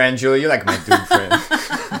dude friend, Julie. You like my dude friend.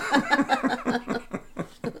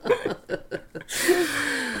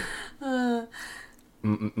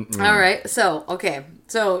 All right. So, okay.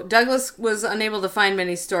 So Douglas was unable to find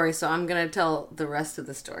many stories, so I'm going to tell the rest of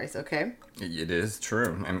the stories, okay? It is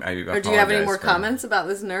true. Or do you have any more comments about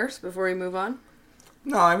this nurse before we move on?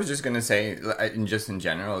 No, I was just going to say, just in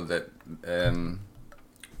general, that,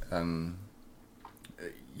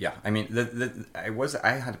 yeah, I mean, I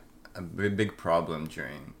had a big problem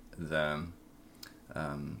during the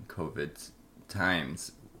COVID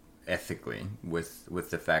times, ethically, with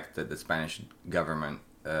the fact that the Spanish government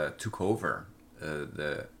took over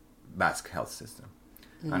the Basque health system.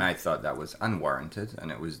 And I thought that was unwarranted, and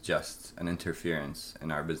it was just an interference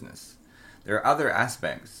in our business. There are other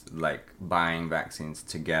aspects, like buying vaccines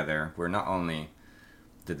together, where not only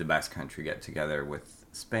did the Basque Country get together with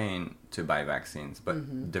Spain to buy vaccines,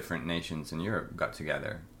 but different nations in Europe got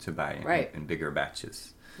together to buy in bigger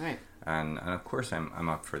batches. Right. And of course I'm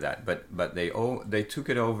up for that. But they took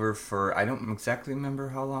it over for, I don't exactly remember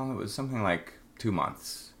how long. It was something like 2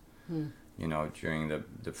 months. You know, during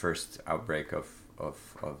the first outbreak of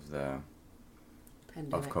the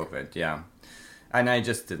Pandemic. of COVID, yeah. And I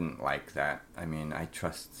just didn't like that. I mean, I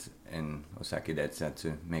trust in Txikisodes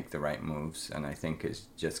to make the right moves, and I think it's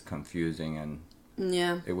just confusing, and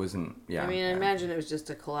Yeah. it wasn't. Yeah, I mean, I imagine it was just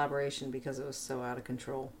a collaboration because it was so out of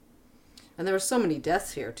control. And there were so many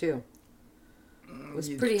deaths here, too. It was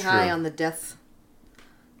pretty high on the death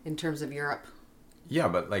in terms of Europe. Yeah,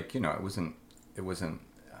 but like, you know, it wasn't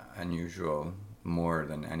unusual more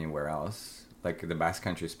than anywhere else. Like the Basque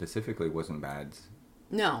Country specifically wasn't bad.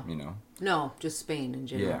 No. You know. No, just Spain in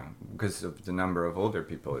general. Yeah, because of the number of older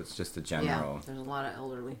people, it's just a general there's a lot of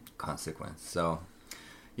elderly consequence. So,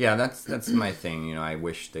 yeah, that's my thing. You know, I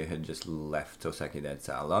wish they had just left Txikisodes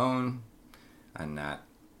alone, and that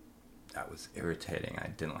was irritating. I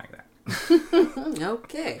didn't like that.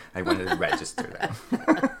 Okay. I wanted to register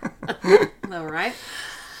that. All right.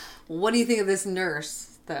 What do you think of this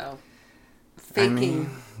nurse, though? Faking. I mean,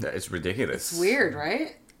 it's ridiculous. It's weird,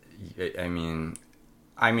 right? I mean,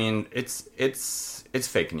 I mean, it's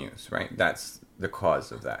fake news, right? That's the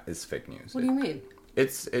cause of that. Is fake news. What do you mean?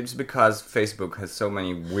 It's because Facebook has so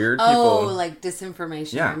many weird Oh, people. like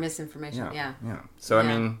disinformation Yeah. or misinformation. Yeah. So I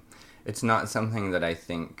Yeah. mean, it's not something that I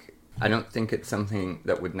don't think it's something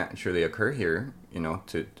that would naturally occur here.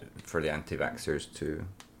 For the anti-vaxxers to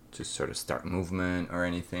sort of start movement or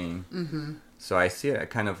anything. Mm-hmm. So I see it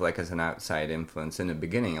kind of like as an outside influence in the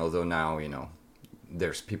beginning. Although now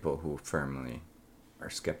there's people who firmly are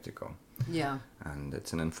skeptical. Yeah. And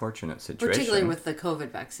it's an unfortunate situation. Particularly with the COVID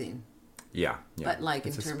vaccine. Yeah. But like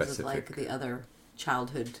It's in a terms of specific- like the other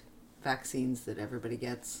childhood vaccines that everybody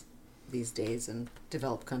gets these days in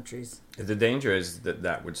developed countries. The danger is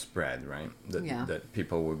that would spread, right? Yeah. That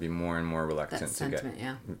people would be more and more That reluctant to get sentiment,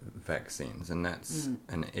 yeah. vaccines. And that's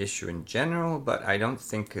an issue in general, but I don't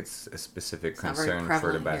think it's a specific It's not very concern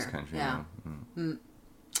for the prevalent Basque here. Country. Yeah. No.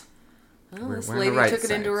 Well, We're this on the lady right took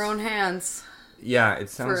it into her side. own hands Yeah, it for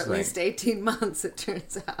sounds at like least 18 months, it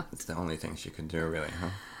turns out. it's the only thing she could do, really, huh?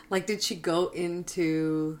 Like, did she go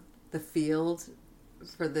into the field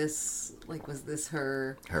for this? Like, was this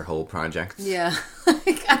her... Her whole project. Yeah.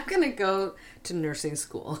 Like, I'm going to go to nursing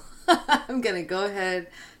school. I'm going to go ahead,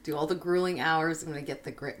 do all the grueling hours. I'm going to get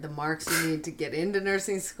the marks you need to get into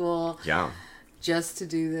nursing school Yeah. just to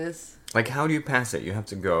do this. Like, how do you pass it? You have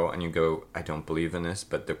to go, and you go, I don't believe in this,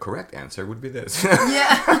 but the correct answer would be this.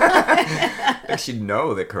 Yeah. Like, she'd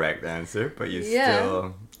know the correct answer, but you Yeah.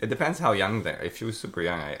 still... It depends how young they are. If she was super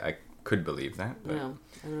young, I could believe that, but No,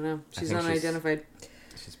 I don't know. She's think she's- unidentified.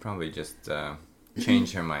 she's probably just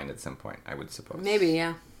changed her mind at some point, I would suppose. Maybe,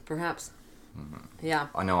 yeah. Perhaps. Yeah.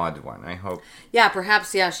 An odd one, I hope. Yeah,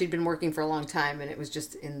 perhaps, yeah, she'd been working for a long time, and it was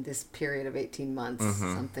just in this period of 18 months,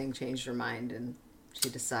 something changed her mind, and she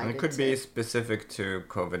decided And it could to... be specific to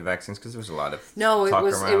COVID vaccines, because there was a lot of No, talk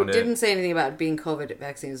it around didn't say anything about being COVID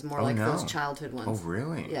vaccines. It was more Oh, like no. those childhood ones. Oh,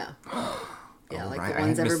 really? Yeah. Yeah, Oh, like right. the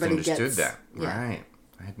ones I had everybody misunderstood gets. that. Yeah. Right.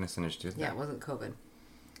 I had misunderstood that. Yeah, it wasn't COVID.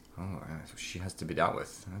 Oh, right. So she has to be dealt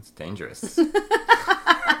with. That's dangerous.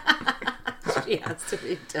 She has to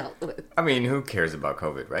be dealt with. I mean, who cares about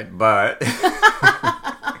COVID, right? But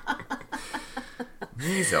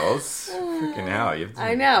measles, freaking hell! You have to,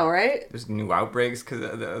 I know, right? There's new outbreaks because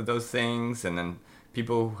of those things, and then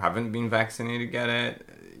people who haven't been vaccinated get it.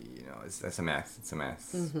 It's a mess. It's a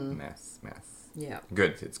mess. Mess. Yeah.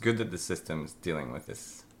 Good. It's good that the system is dealing with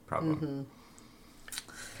this problem.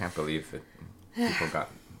 Can't believe that people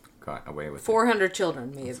got away with it. 400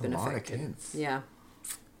 children may That's have been a lot of affected. kids. Yeah.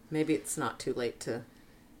 Maybe it's not too late to...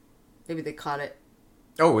 Maybe they caught it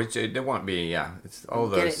Oh, it won't be. Yeah, it's all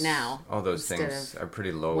Get those. it now All those instead things of are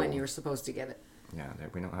pretty low. when you were supposed to get it. Yeah,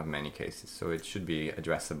 we don't have many cases, so it should be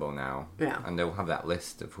addressable now. Yeah. And they'll have that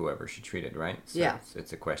list of whoever she treated, right? So Yeah.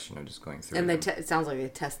 It's a question of just going through. And them. it sounds like they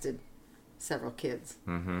tested several kids.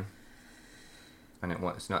 Mm-hmm. And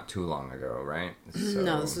it's not too long ago, right? So,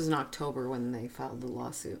 No, this was in October when they filed the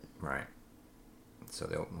lawsuit right. So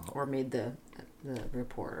they'll. or made the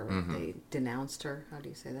report, or Mm-hmm. they denounced her. How do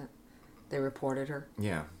you say that? They reported her.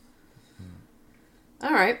 Yeah.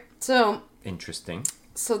 All right. So Interesting.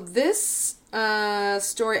 this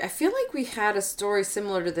story, I feel like we had a story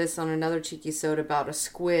similar to this on another Txikisode about a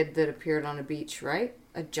squid that appeared on a beach, right?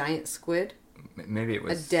 A giant squid. Maybe it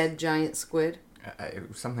was A dead giant squid.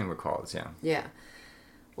 Something recalls, yeah. Yeah.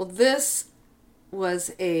 Well, this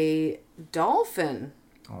was a dolphin.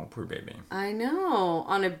 Oh, poor baby. I know.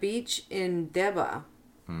 On a beach in Deba.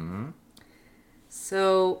 Mm-hmm.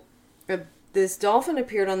 So, this dolphin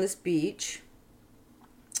appeared on this beach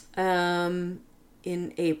in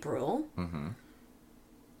April. Mm-hmm.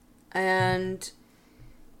 And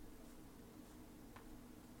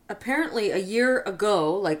apparently a year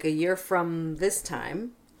ago, like a year from this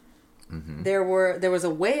time, Mm-hmm. there was a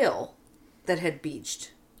whale that had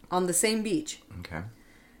beached on the same beach. Okay.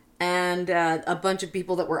 And a bunch of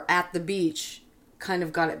people that were at the beach kind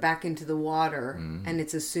of got it back into the water, and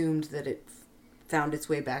it's assumed that it found its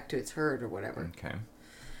way back to its herd or whatever. Okay.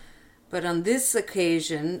 But on this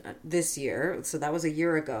occasion, this year, so that was a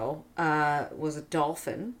year ago, was a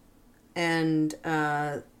dolphin, and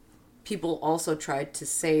people also tried to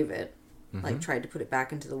save it, like tried to put it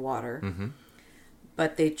back into the water. Mm-hmm.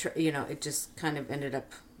 But they, it just kind of ended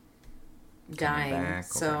up dying. back,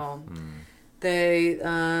 So okay. they,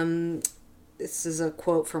 this is a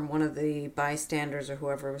quote from one of the bystanders or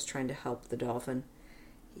whoever was trying to help the dolphin.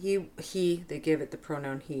 He, they gave it the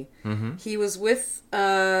pronoun he. Mm-hmm. He was with,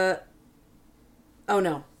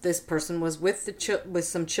 this person was with with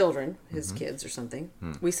some children, his kids or something.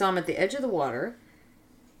 We saw him at the edge of the water,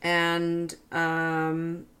 and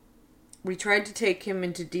we tried to take him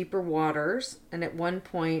into deeper waters, and at one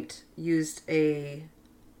point used a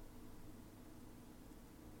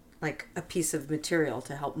like a piece of material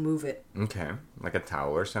to help move it. Okay, like a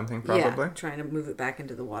towel or something, probably. Yeah, trying to move it back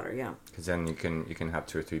into the water. Yeah. Because then you can have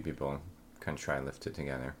 2 or 3 people kind of try and lift it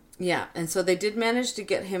together. Yeah, and so they did manage to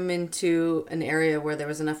get him into an area where there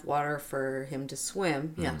was enough water for him to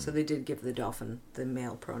swim. Yeah, so they did give the dolphin the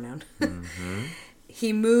male pronoun. Mm-hmm.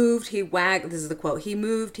 He moved, he wagged, this is the quote, he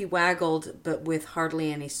moved, he waggled, but with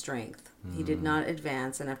hardly any strength. He did not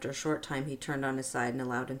advance, and after a short time he turned on his side and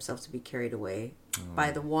allowed himself to be carried away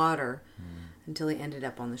by the water until he ended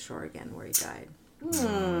up on the shore again where he died.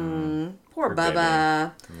 Poor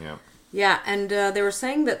Bubba. Baby. Yeah. Yeah, and they were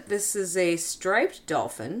saying that this is a striped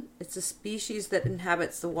dolphin. It's a species that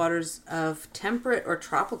inhabits the waters of temperate or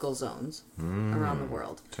tropical zones around the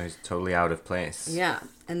world. So he's totally out of place. Yeah,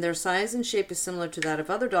 and their size and shape is similar to that of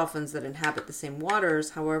other dolphins that inhabit the same waters.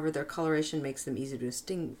 However, their coloration makes them easy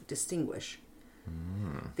to distinguish.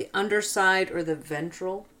 The underside or the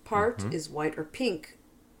ventral part is white or pink,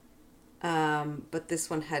 but this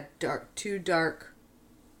one had two dark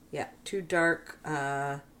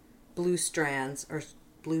blue strands or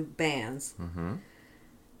blue bands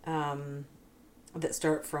that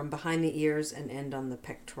start from behind the ears and end on the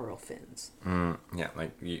pectoral fins. Yeah,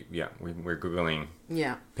 like we're googling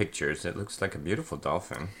pictures. It looks like a beautiful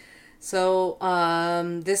dolphin. So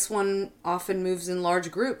this one often moves in large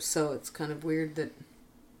groups, so it's kind of weird that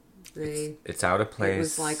it's out of place. It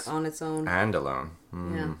was like on its own and alone.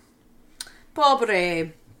 Yeah, Poor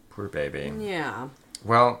baby. Yeah.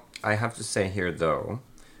 Well, I have to say here though.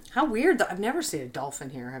 How weird that I've never seen a dolphin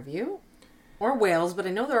here, have you? Or whales, but I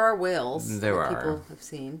know there are whales that people have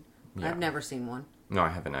seen. Yeah. I've never seen one. No, I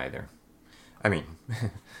haven't either. I mean,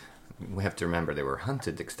 we have to remember they were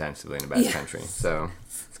hunted extensively in the Basque Country, so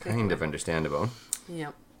it's kind of understandable.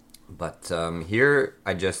 Yeah. But here,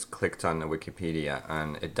 I just clicked on the Wikipedia,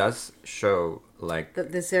 and it does show like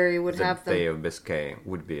that this area would have them. The Bay of Biscay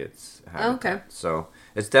would be its habitat. Okay. So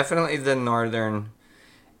it's definitely the northern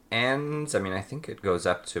ends. I mean, I think it goes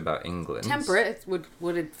up to about England. Temperate.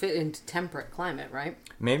 Would it fit into temperate climate, right?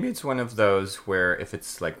 Maybe it's one of those where if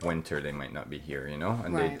it's like winter, they might not be here, you know?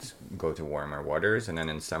 And they'd go to warmer waters, and then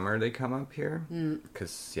in summer they come up here.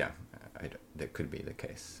 Because, that could be the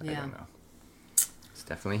case. Yeah. I don't know. It's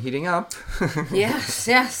definitely heating up.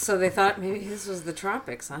 yes. So they thought maybe this was the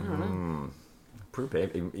tropics. I don't know. Poor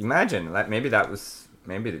baby. Imagine, like, maybe that was...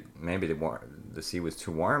 Maybe the sea was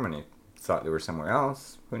too warm, and it thought they were somewhere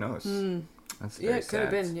else. Who knows? That's very it could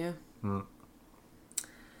have been. Yeah.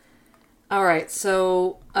 All right,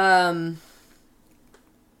 so I'm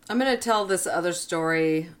going to tell this other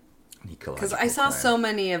story because I saw so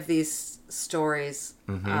many of these stories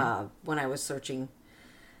when I was searching.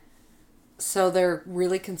 So they're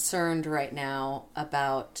really concerned right now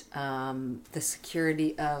about the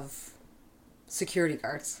security of security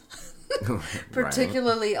guards,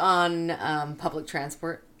 particularly on public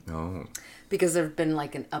transport. Oh. Because there have been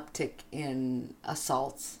like an uptick in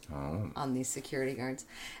assaults on these security guards.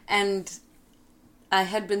 And I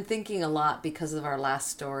had been thinking a lot because of our last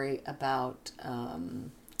story about,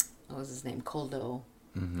 what was his name? Koldo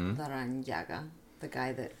Laranjaga, the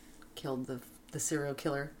guy that killed the serial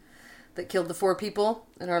killer that killed the 4 people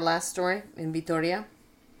in our last story in Vitoria.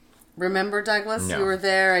 Remember, Douglas? No. You were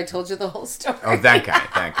there. I told you the whole story. Oh, that guy.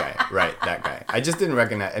 Right, that guy. I just didn't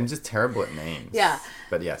recognize... I'm just terrible at names. Yeah.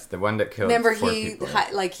 But yes, the one that killed Remember, 4 people.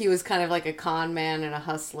 he was kind of like a con man and a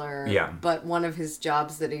hustler. Yeah. But one of his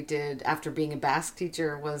jobs that he did after being a Basque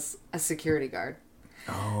teacher was a security guard.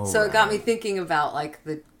 Oh, So it got me thinking about, like,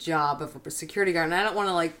 the job of a security guard. And I don't want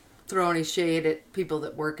to, like, throw any shade at people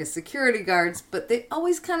that work as security guards, but they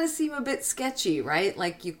always kind of seem a bit sketchy, right?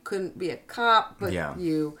 Like, you couldn't be a cop, but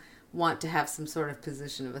you want to have some sort of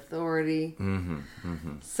position of authority.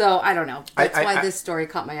 So I don't know. That's why this story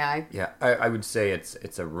caught my eye. Yeah, I would say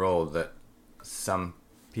it's a role that some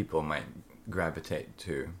people might gravitate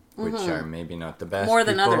to, which are maybe not the best. More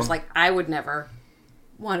than people. others. Like, I would never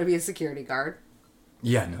want to be a security guard.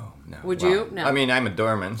 Yeah, no. Would you? No. I mean, I'm a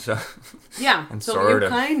doorman, so yeah. I'm so sort you're of.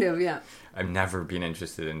 kind of, yeah. I've never been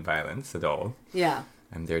interested in violence at all. Yeah.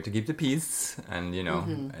 I'm there to keep the peace, and you know,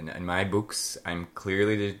 and in my books, I'm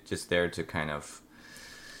clearly just there to kind of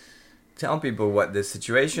tell people what the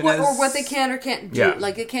situation is, or what they can or can't do. Yeah.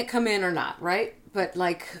 Like, it can't come in or not, right? But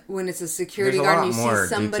like when it's a security guard and you see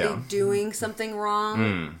somebody doing something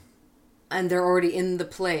wrong, and they're already in the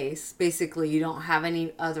place, basically, you don't have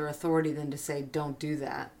any other authority than to say, "Don't do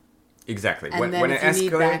that." Exactly. And when then it if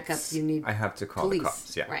you escalates, need backup, you need I have to call police. the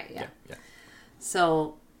cops. Yeah. Right. Yeah. Yeah.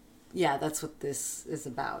 So, yeah, that's what this is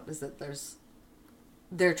about. Is that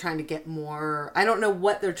they're trying to get more. I don't know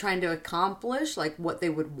what they're trying to accomplish. Like what they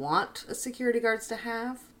would want a security guards to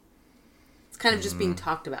have. It's kind of just being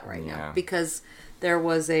talked about right now Yeah. because there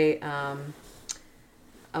was a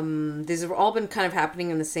these have all been kind of happening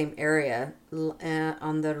in the same area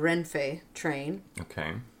on the Renfe train.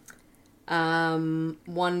 Okay.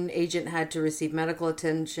 One agent had to receive medical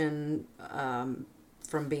attention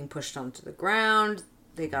from being pushed onto the ground.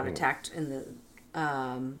 They got attacked in the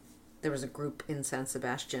there was a group in San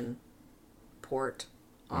Sebastian port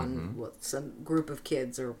on some group of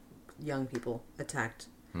kids or young people attacked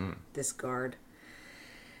this guard.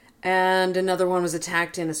 And another one was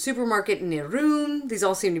attacked in a supermarket in Irun. These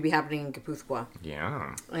all seem to be happening in Guipúzcoa.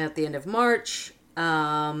 Yeah. At the end of March.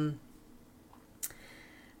 But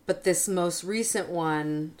this most recent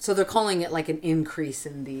one, so they're calling it like an increase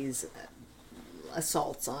in these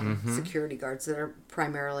assaults on security guards that are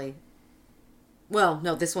primarily... Well,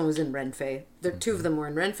 no, this one was in Renfe. Two of them were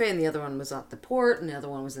in Renfe, and the other one was at the port, and the other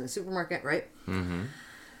one was in the supermarket, right? Mm-hmm.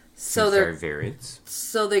 So It's they're very varied.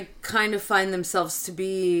 So they kind of find themselves to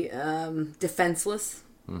be defenseless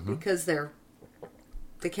because they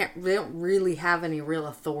don't really have any real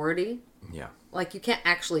authority. Yeah. Like, you can't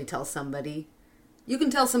actually tell somebody. You can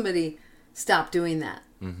tell somebody, stop doing that.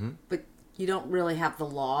 Mm-hmm. But you don't really have the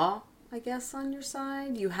law, I guess, on your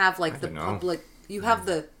side. You have, like, the public... You have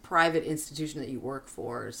the private institution that you work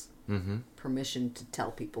for's permission to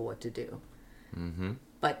tell people what to do. Mm-hmm.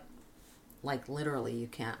 But, like, literally, you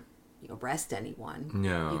can't arrest anyone.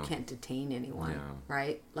 No. You can't detain anyone, No.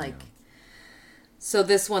 right? Like, so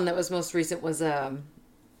this one that was most recent was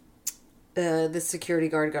the security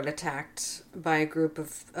guard got attacked by a group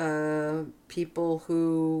of people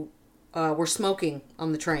who were smoking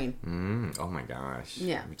on the train. Oh my gosh.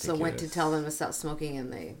 Yeah, so went to tell them to stop smoking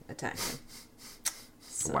and they attacked them.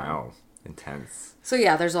 So, Wow. Intense. So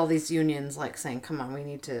yeah, there's all these unions like saying, come on, we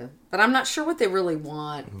need to... But I'm not sure what they really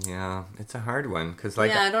want. Yeah, it's a hard one because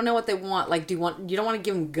like I don't know what they want. Like, you don't want to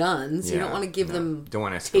give them guns. You don't want to give them don't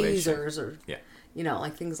want escalation. tasers or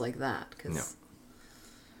like things like that. Cause, No.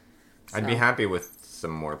 I'd be happy with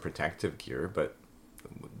some more protective gear, but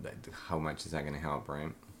how much is that going to help,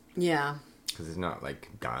 right? Yeah. Because it's not like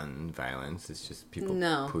gun violence. It's just people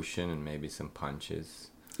pushing and maybe some punches.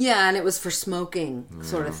 Yeah, and it was for smoking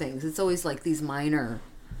sort of things. It's always like these minor...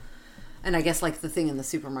 And I guess like the thing in the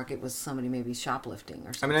supermarket was somebody maybe shoplifting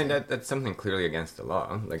or something. I mean, that's something clearly against the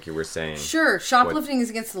law, like you were saying. Sure, shoplifting is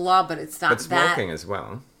against the law, but it's not But smoking as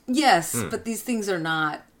well. Yes, but these things are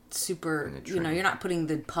not super... you're not putting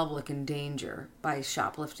the public in danger by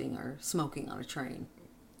shoplifting or smoking on a train.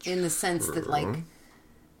 In the sense that, like,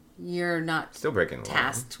 you're not... Still breaking the law.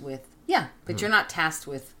 Tasked with... Yeah, but you're not tasked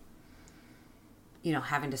with,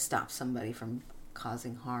 having to stop somebody from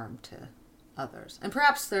causing harm to others. And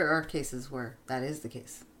perhaps there are cases where that is the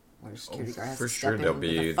case, where a security guard has to step in with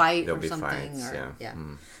a fight or something. Fights, yeah.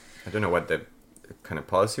 I don't know what the kind of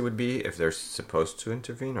policy would be if they're supposed to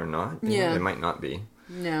intervene or not. You know, they might not be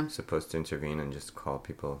supposed to intervene and just call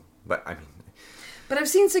people. But I mean... But I've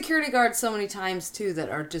seen security guards so many times, too, that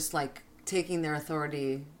are just, like, taking their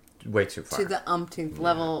authority... Way too far. To the umpteenth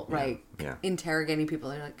level, right? Yeah. Interrogating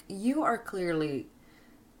people. They're like, you are clearly...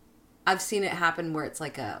 I've seen it happen where it's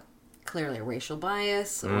like clearly a racial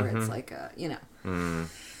bias, or it's like a,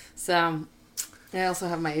 So, I also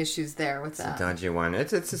have my issues there with that. It's a dodgy one.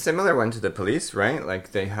 It's a similar one to the police, right?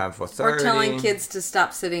 Like, they have authority. Or telling kids to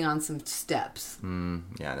stop sitting on some steps.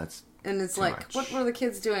 Yeah, that's And it's like, much. What were the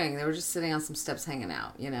kids doing? They were just sitting on some steps hanging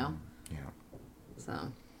out, Yeah.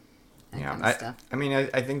 So... Kind of stuff. I mean,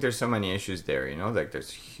 I think there's so many issues there, like there's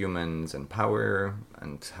humans and power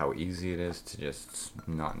and how easy it is to just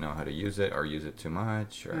not know how to use it or use it too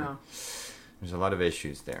much. Or there's a lot of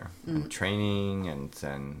issues there. And training and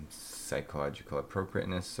psychological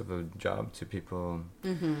appropriateness of a job to people.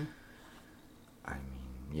 Mm-hmm. I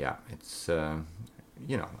mean, it's,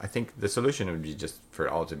 I think the solution would be just for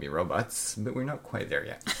it all to be robots, but we're not quite there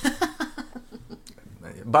yet.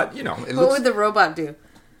 But, What would the robot do?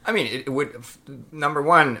 I mean, it would... Number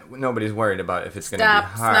one, nobody's worried about if it's going to be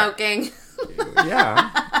hot. Stop smoking.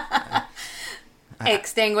 Yeah.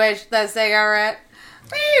 Extinguish the cigarette.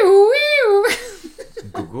 Wee-wee.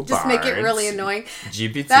 Google Just make it really annoying.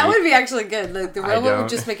 GPT. That would be actually good. Like, the robot would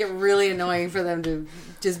just make it really annoying for them to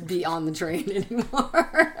just be on the train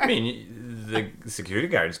anymore. I mean, the security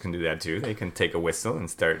guards can do that too. They can take a whistle and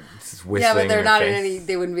start whistling. Yeah, but they're not in any...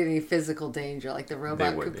 They wouldn't be in any physical danger. Like, the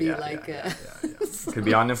robot could be could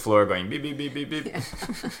be on the floor going beep, beep, beep, beep, beep. Yeah.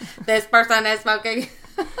 This person is smoking.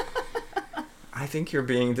 I think you're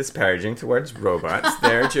being disparaging towards robots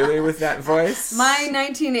there, Julie, with that voice. My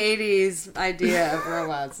 1980s idea of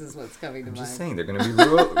robots is what's coming to mind. I'm just saying, they're going to be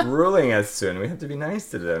ruling us soon. We have to be nice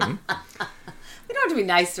to them. You don't have to be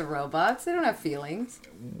nice to robots. They don't have feelings.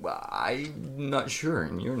 Well, I'm not sure,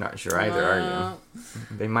 and you're not sure either, are you?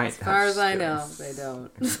 They might. As far as I know, they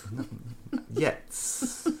don't. Yet.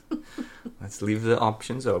 Let's leave the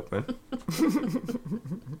options open.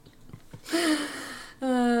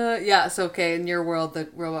 Yeah, it's okay. In your world, the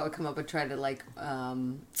robot would come up and try to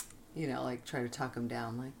try to talk him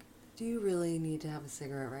down. Like, do you really need to have a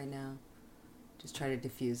cigarette right now? Just try to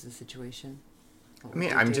diffuse the situation.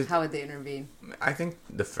 How would they intervene? I think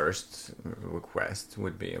the first request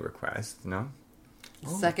would be a request, no? The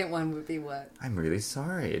second one would be what? I'm really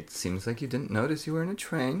sorry. It seems like you didn't notice you were in a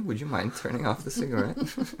train. Would you mind turning off the cigarette?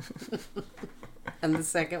 And the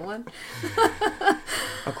second one?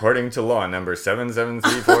 According to law number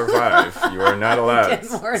 77345, you are not allowed.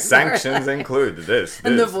 Sanctions include this.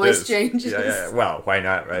 And the voice changes. Yeah. Well, why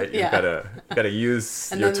not, right? Yeah. You've gotta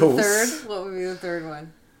use and your then tools. The third? What would be the third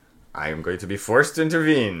one? I am going to be forced to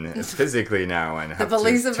intervene physically now and have the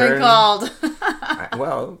police to have been called.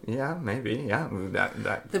 Maybe.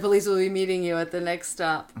 The police will be meeting you at the next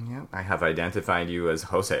stop. Yeah, I have identified you as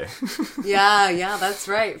Jose. Yeah, that's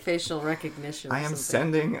right. Facial recognition. I am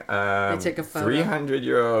sending they took a photo.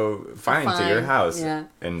 €300 fine to your house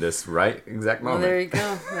in this right exact moment.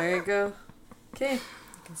 Well, there you go. Okay, I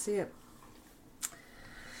can see it.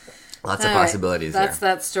 Lots of possibilities there. That's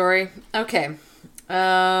that story. Okay.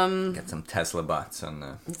 Get some Tesla bots on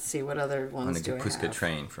the. Let's see what other ones do I have. On the Kapuska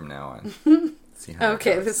train from now on. See how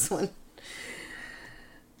this one.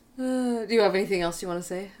 Do you have anything else you want to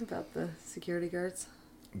say about the security guards?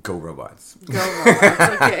 Go robots. Go robots.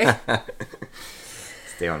 Okay.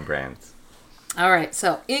 Stay on brand. All right.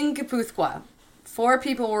 So in Guipúzcoa, 4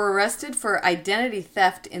 people were arrested for identity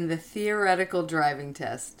theft in the theoretical driving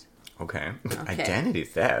test. Okay. Identity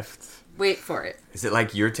theft. Wait for it. Is it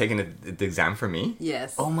like you're taking the exam for me?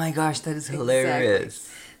 Yes. Oh my gosh, that is hilarious.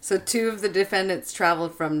 Exactly. So 2 of the defendants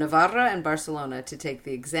traveled from Navarra and Barcelona to take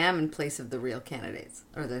the exam in place of the real candidates.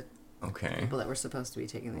 Or the people that were supposed to be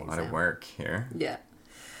taking the exam. A lot of work here. Yeah.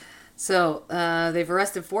 So they've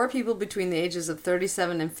arrested 4 people between the ages of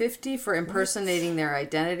 37 and 50 for impersonating their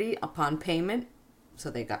identity upon payment.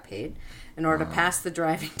 So they got paid in order to pass the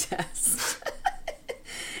driving test.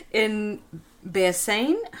 In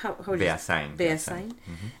Beasain? How do you Beasain. Beasain.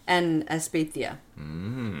 And Aspeitia.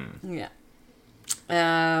 Yeah.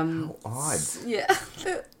 How odd. Yeah.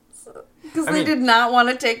 Because they did not want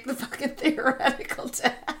to take the fucking theoretical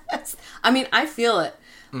test. I feel it.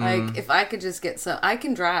 Like, if I could just get I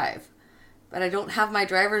can drive. But I don't have my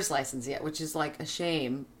driver's license yet, which is like a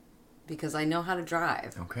shame. Because I know how to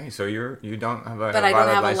drive. Okay, so you don't have a But I don't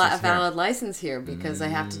have license a valid license here because I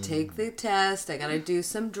have to take the test. I got to do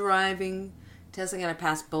some driving tests. I got to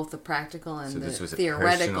pass both the practical and the theoretical. So this was a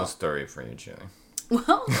personal story for you, Julie.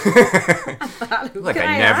 Well, I thought,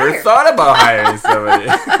 I never thought about hiring somebody.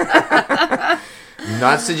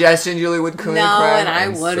 Not suggesting Julie would commit a crime. No, and I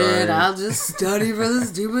wouldn't. I'll just study for the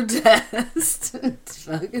stupid test and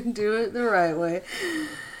fucking do it the right way.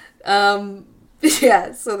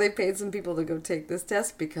 Yeah, so they paid some people to go take this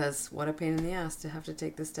test because what a pain in the ass to have to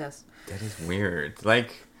take this test. That is weird.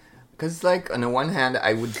 Because on the one hand,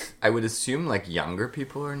 I would assume younger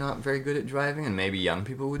people are not very good at driving, and maybe young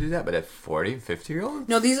people would do that. But at 40, 50-year-olds?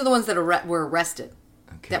 No, these are the ones that were arrested,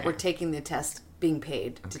 that were taking the test, being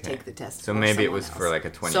paid to take the test. So maybe it was for a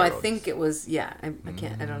 20-year-old. So I think it was. Yeah, I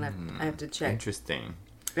can't. I don't have. I have to check. Interesting.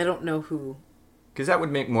 I don't know who. Because that would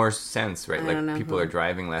make more sense, right? I don't know people who. are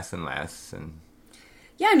driving less and less, and.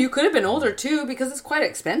 Yeah, and you could have been older too, because it's quite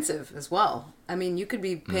expensive as well. You could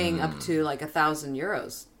be paying up to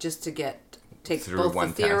 €1,000 just to take through both one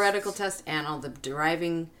the theoretical test and all the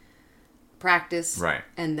driving practice, right?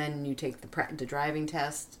 And then you take the driving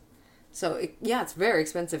test. So it's very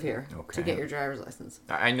expensive here to get your driver's license.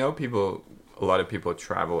 I know a lot of people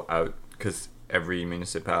travel out because every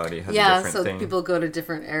municipality has a different thing. Yeah, so people go to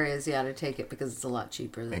different areas, to take it because it's a lot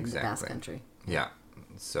cheaper than the Basque Country. Yeah,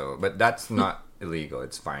 so but that's not illegal.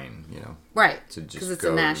 It's fine, Right, to just because it's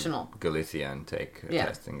go a national Galicia and take a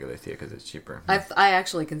test in Galicia because it's cheaper. I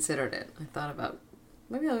actually considered it. I thought about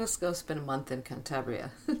maybe I'll just go spend a month in Cantabria,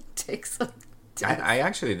 take some. I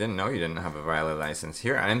actually didn't know you didn't have a valid license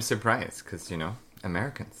here. I'm surprised because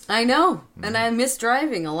Americans. I know, and I miss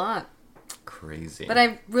driving a lot. Crazy. But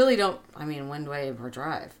I really don't. When do I ever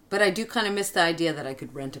drive? But I do kind of miss the idea that I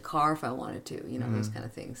could rent a car if I wanted to. Those kind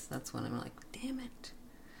of things. That's when I'm like, damn it.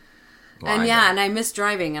 Well, and I miss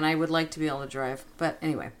driving, and I would like to be able to drive. But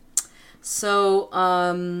anyway, so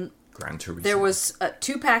Gran Turismo. There was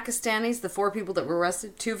 2 Pakistanis. The 4 people that were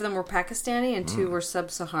arrested, 2 of them were Pakistani, and 2 were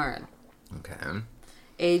sub-Saharan. Okay.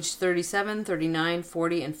 Aged 37, 39,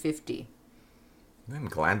 40, and 50. I'm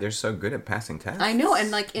glad they're so good at passing tests. I know,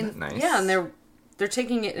 and like nice? and they're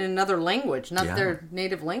taking it in another language, not Yeah. their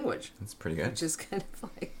native language. That's pretty good. Which is kind of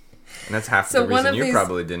like. And that's half So the one reason of you these-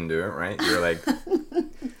 probably didn't do it, right? You're like,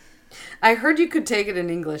 I heard you could take it in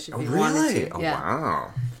English if oh, you wanted really? to. Oh, Yeah.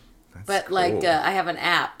 wow. That's But cool. like, I have an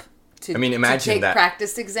app to. I mean, imagine to take that-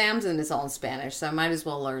 practice exams, and it's all in Spanish, so I might as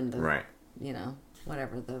well learn the. Right. You know,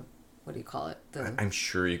 whatever the. What do you call it? I'm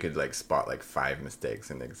sure you could like spot like 5 mistakes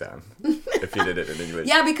in the exam if you did it in English.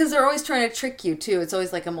 Yeah, because they're always trying to trick you too. It's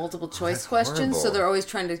always like a multiple choice that's question, so horrible. they're always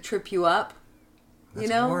trying to trip you up. That's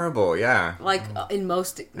you know, horrible. Yeah. like in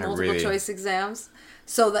most multiple really- choice exams.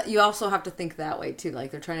 So that you also have to think that way too. Like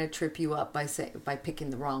they're trying to trip you up by picking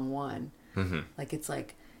the wrong one. Mm-hmm. Like it's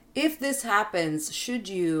like, if this happens, should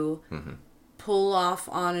you pull off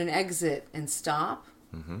on an exit and stop?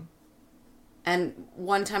 Mm-hmm. And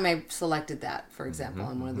one time I selected that, for example,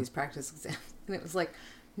 on one of these practice exams, and it was like,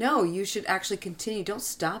 no, you should actually continue. Don't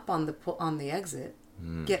stop on the exit.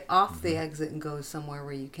 Get off the exit and go somewhere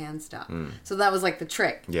where you can stop. So that was like the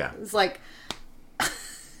trick. Yeah. It's like,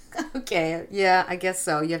 okay, yeah, I guess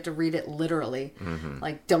so. You have to read it literally.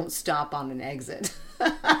 Like, don't stop on an exit,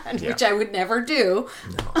 which I would never do.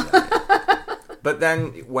 No, but then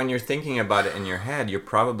when you're thinking about it in your head, you're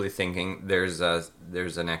probably thinking there's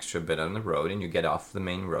an extra bit on the road, and you get off the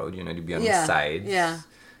main road. You know, to be on the sides. Yeah.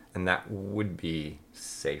 And that would be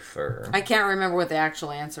safer. I can't remember what the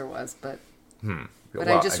actual answer was, but Well,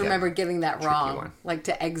 I just again, remember getting that tricky wrong. one. Like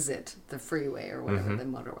to exit the freeway or whatever, the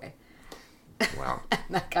motorway. Wow.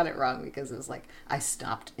 And I got it wrong because it was like, I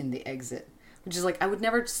stopped in the exit. Which is like, I would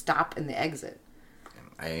never stop in the exit.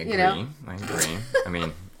 I agree. You know? I agree. I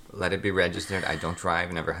mean, let it be registered. I don't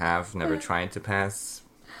drive, never have, never tried to pass.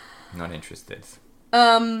 Not interested.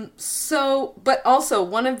 So, but also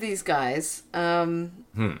one of these guys,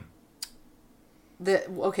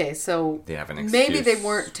 okay, so They have an excuse. maybe they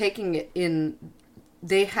weren't taking it in,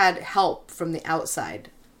 they had help from the outside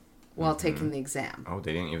while taking the exam. Oh,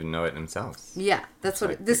 they didn't even know it themselves. Yeah, that's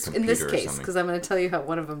what Like this the in this computer or case, something. because I'm going to tell you how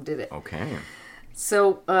one of them did it. Okay.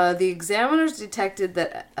 So the examiners detected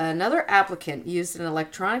that another applicant used an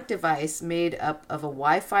electronic device made up of a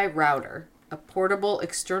Wi-Fi router, a portable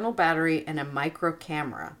external battery, and a micro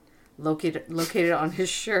camera located on his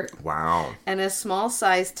shirt, Wow. and a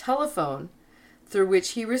small-sized telephone through which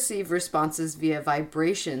he received responses via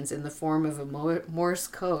vibrations in the form of a Morse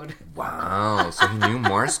code. Wow. So he knew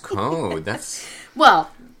Morse code. That's...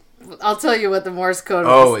 Well, I'll tell you what the Morse code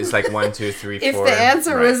Oh, was. it's like 1, 2, 3, 4. If the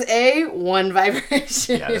answer Right. was A, 1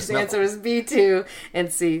 vibration. Yeah, if that's the not- answer was B, 2,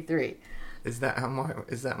 and C, 3. Is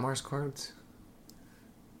that Morse code?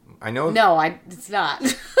 I know. No, it's not.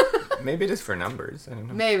 Maybe it is for numbers. I don't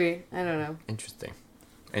know. Maybe. I don't know. Interesting.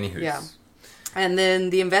 Anywho. Yeah. And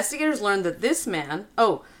then the investigators learned that this man...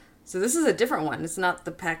 Oh, so this is a different one. It's not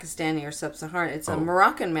the Pakistani or Sub-Saharan. It's a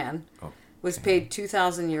Moroccan man. Oh, Was paid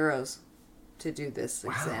 2,000 euros to do this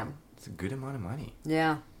wow. exam. It's a good amount of money.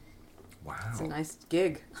 Yeah. Wow. It's a nice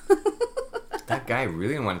gig. That guy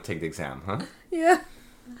really didn't want to take the exam, huh? Yeah.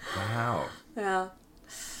 Wow. Yeah.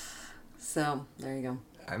 So, there you go.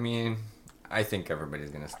 I mean, I think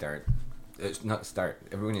everybody's going to start. Not start.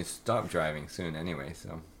 Everyone needs to stop driving soon anyway,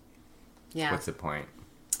 so Yeah. what's the point?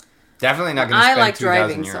 Definitely not going to I spend like 2,000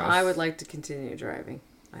 driving, euros. so I would like to continue driving.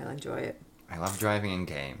 I enjoy it. I love driving in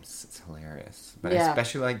games. It's hilarious. But Yeah. I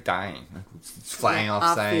especially like dying. It's flying Yeah, off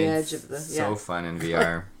off the sides. edge of the- So yeah. fun in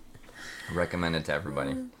VR. Recommend it to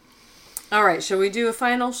everybody. All right, shall we do a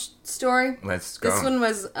final story? Let's go. This one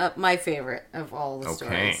was my favorite of all the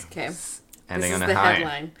Okay. stories. Okay. Ending This on is a the high.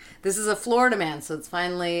 headline. This is a Florida man, so it's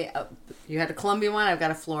finally... you had a Colombia one, I've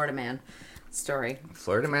got a Florida man story.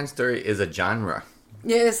 Florida Man story is a genre.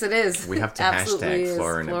 Yes, it is. We have to Absolutely hashtag is.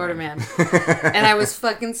 Florida Man. Man. And I was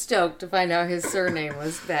fucking stoked to find out his surname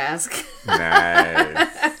was Basque.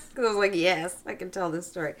 Nice. Because I was like, yes, I can tell this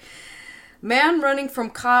story. Man running from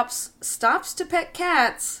cops stops to pet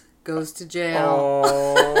cats, goes to jail.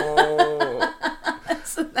 Oh.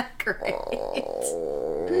 Isn't that great?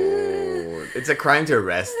 Oh. It's a crime to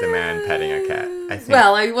arrest a man petting a cat. I think.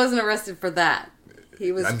 Well, he wasn't arrested for that.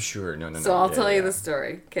 He was. I'm sure. No. So I'll Yeah, tell you yeah. the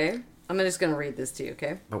story, okay? I'm just going to read this to you,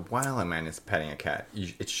 okay? But while a man is petting a cat,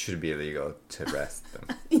 it should be illegal to arrest them.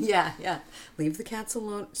 Yeah. Leave the cats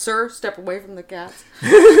alone. Sir, step away from the cats. We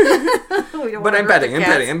don't But wanna I'm hurt the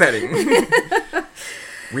petting. cats.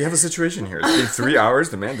 We have a situation here. It's been 3 hours.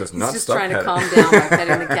 The man does not He's just stop trying petting. to calm down by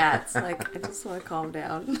petting the cats. Like, I just want to calm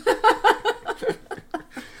down.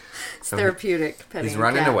 It's therapeutic petting He's a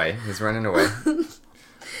running cat. away. He's running away.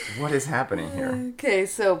 What is happening here? Okay,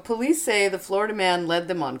 so police say the Florida man led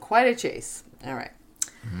them on quite a chase. All right.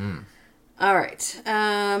 All right.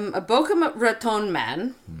 A Boca Raton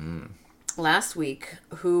man last week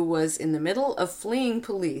who was in the middle of fleeing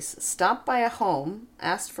police stopped by a home,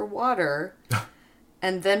 asked for water,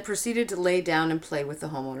 and then proceeded to lay down and play with the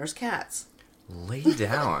homeowner's cats. Lay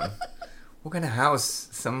down? What kind of house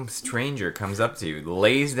some stranger comes up to you,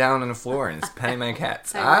 lays down on the floor, and is petting my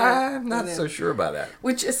cats? I'm not so sure about that.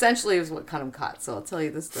 Which essentially is what caught him caught, so I'll tell you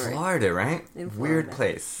the story. Florida, right? In Florida. Weird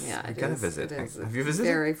place. Yeah, you gotta visit. Have you visited?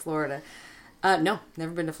 Very Florida. No,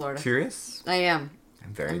 never been to Florida. Curious? I am.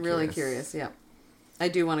 I'm really curious, yeah. I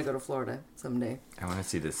do want to go to Florida someday. I want to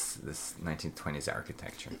see this 1920s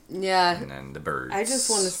architecture. Yeah. And then the birds. I just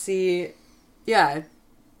want to see, yeah.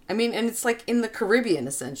 I mean, and it's like in the Caribbean,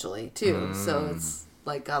 essentially, too. So it's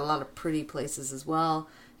like got a lot of pretty places as well.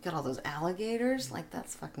 Got all those alligators. Like,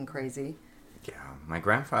 that's fucking crazy. Yeah. My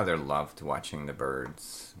grandfather loved watching the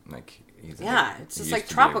birds. Like, it's just like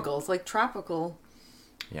tropical. It's like tropical.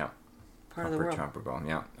 Yeah. Part of the world. Tropical,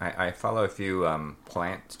 yeah. I follow a few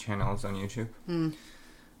plant channels on YouTube.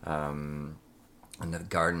 And the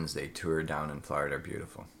gardens they tour down in Florida are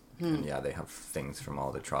beautiful. And yeah, they have things from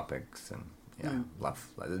all the tropics and love.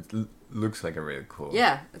 It looks like a really cool.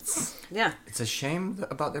 Yeah, It's a shame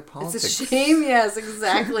about their politics. It's a shame, yes,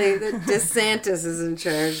 exactly. That DeSantis is in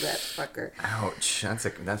charge, that fucker. Ouch,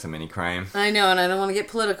 that's a mini crime. I know, and I don't want to get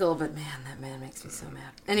political, but man, that man makes me so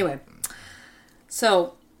mad. Anyway,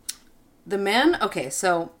 so the man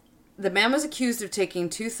was accused of taking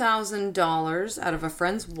 $2,000 out of a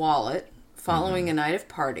friend's wallet following a night of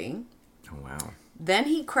partying. Oh, wow. Then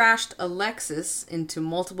he crashed a Lexus into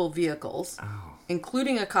multiple vehicles,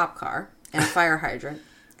 including a cop car and a fire hydrant.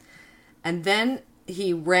 And then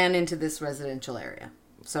he ran into this residential area.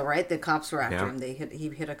 So, right, the cops were after him. He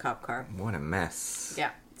hit a cop car. What a mess.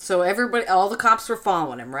 Yeah. So all the cops were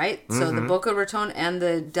following him, right? So the Boca Raton and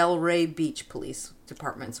the Delray Beach police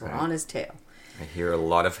departments were on his tail. I hear a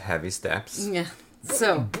lot of heavy steps. Yeah.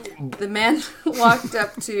 So the man walked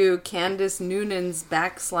up to Candace Noonan's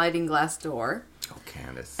back sliding glass door. Oh,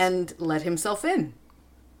 Candace. And let himself in.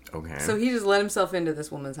 Okay. So he just let himself into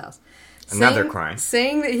this woman's house. Another crime.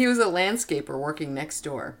 Saying that he was a landscaper working next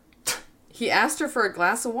door. He asked her for a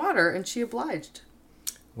glass of water and she obliged.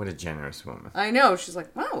 What a generous woman. I know. She's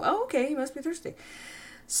like, wow, okay, he must be thirsty.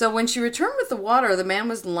 So when she returned with the water, the man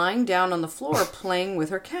was lying down on the floor playing with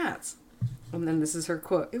her cats. And then this is her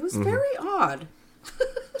quote. It was very odd.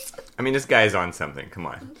 I mean, this guy's on something. Come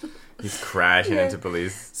on. He's crashing into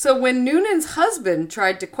police. So when Noonan's husband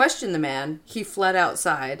tried to question the man, he fled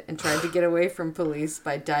outside and tried to get away from police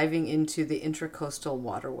by diving into the intracoastal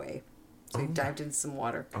waterway. So he dived into some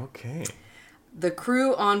water. Okay. The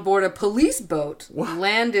crew on board a police boat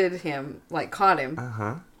landed him, caught him.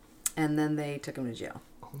 Uh-huh. And then they took him to jail.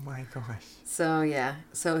 Oh my gosh. So, yeah.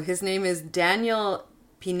 So his name is Daniel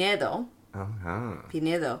Pinedo. Uh-huh.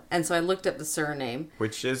 Pinedo. And so I looked up the surname.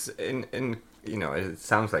 Which is, in it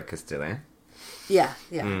sounds like Castilian. Yeah.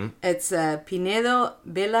 It's Pinedo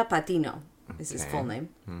Bella Patino is his full name.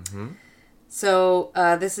 Mm-hmm. So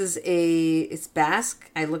this is it's Basque.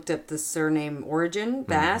 I looked up the surname origin.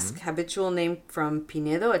 Basque, habitual name from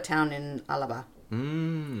Pinedo, a town in Álava,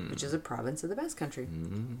 which is a province of the Basque Country.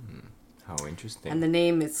 How interesting. And the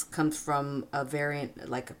name comes from a variant,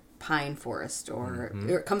 like a pine forest, or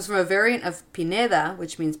it comes from a variant of Pineda,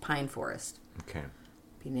 which means pine forest. Okay.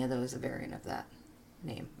 Pinedo is a variant of that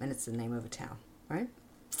name, and it's the name of a town, right?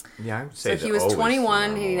 Yeah, I would say so he was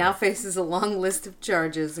 21. He now faces a long list of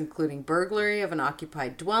charges, including burglary of an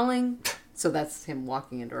occupied dwelling. So that's him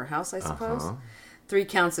walking into her house, I suppose. 3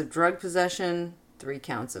 counts of drug possession, 3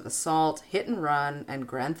 counts of assault, hit and run, and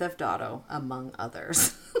grand theft auto, among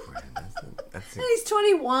others. And he's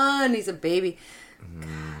 21. He's a baby.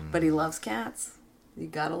 God, but he loves cats. You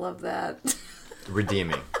gotta love that.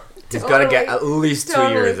 Redeeming. He's got to get at least 2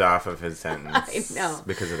 years off of his sentence. I know.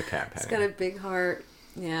 Because of the cat petting. He's got a big heart.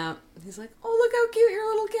 Yeah. He's like, oh, look how cute your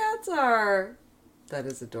little cats are. That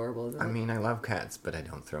is adorable, isn't it? I mean, I love cats, but I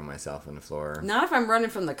don't throw myself on the floor. Not if I'm running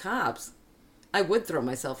from the cops. I would throw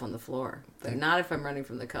myself on the floor. But not if I'm running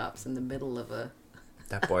from the cops in the middle of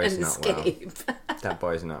that boy's not escape. well. That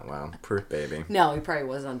boy's not well. Poor baby. No, he probably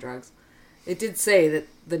was on drugs. It did say that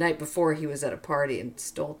the night before he was at a party and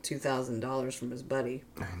stole $2,000 from his buddy.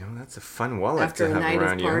 I know, that's a fun wallet after to have a night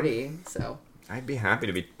around of partying, so... I'd be happy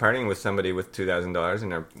to be partying with somebody with $2,000 in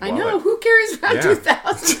their wallet. I know. Who carries around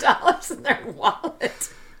 $2,000 in their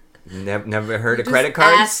wallet? Never heard of credit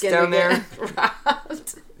cards down there?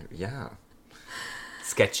 Robbed. Yeah.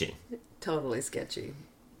 Sketchy. Totally sketchy.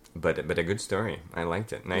 But a good story. I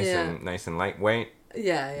liked it. Nice and lightweight.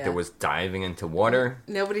 Yeah. There was diving into water.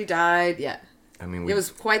 Nobody died. Yeah. I mean, it was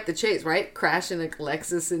quite the chase, right? Crashing a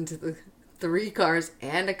Lexus into the 3 cars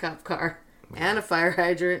and a cop car and a fire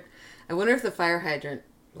hydrant. I wonder if the fire hydrant,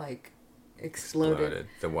 like, exploded.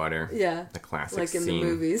 The water. Yeah. The classic like in scene. the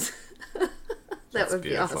movies. That would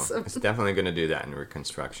beautiful. be awesome. It's definitely going to do that in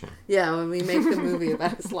reconstruction. Yeah, when we make the movie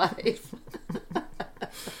about his life.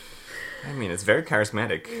 I mean, it's very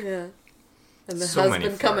charismatic. Yeah. And the So many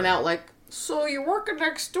husband coming fire. out like, so you're working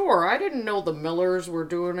next door. I didn't know the Millers were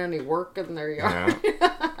doing any work in their yard.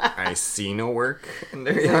 Yeah. I see no work in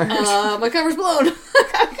their yard. My cover's blown.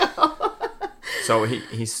 I gotta go. So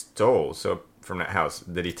he stole from that house.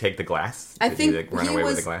 Did he take the glass? I Did think he like, run he away with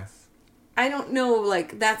was- the glass? I don't know,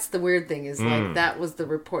 like, that's the weird thing is, like, that was the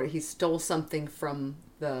report. He stole something from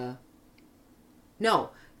the...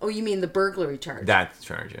 No. Oh, you mean the burglary charge? That's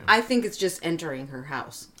charge, yeah. I think it's just entering her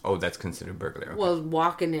house. Oh, that's considered burglary. Okay. Well,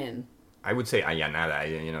 walking in. I would say allanada.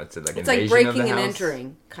 It's like It's invasion like of breaking the and house.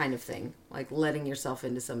 entering kind of thing. Like letting yourself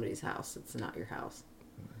into somebody's house. It's not your house.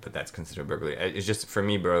 But that's considered burglary. It's just, for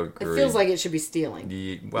me, burglary... It feels like it should be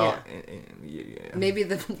stealing. Well, Yeah. Maybe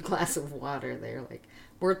the glass of water there. Like,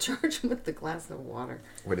 we're charged with the glass of water.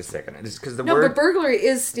 Wait a second. Just because the No, word... but burglary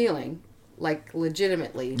is stealing. Like,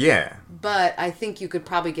 legitimately. Yeah. But I think you could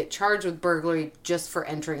probably get charged with burglary just for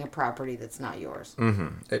entering a property that's not yours. Mm-hmm.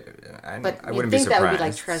 But I you'd wouldn't be think surprised. that would be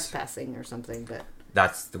like trespassing or something, but...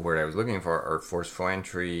 That's the word I was looking for, or forceful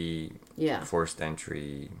entry, Yeah. forced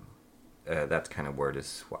entry. That kind of word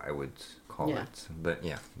is what I would call Yeah. it. But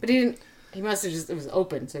yeah. But he must have it was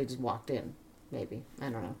open, so he just walked in. Maybe. I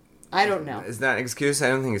don't know. Is that an excuse? I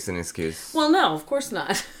don't think it's an excuse. Well, no, of course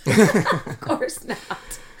not. Of course not.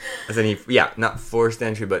 As in not forced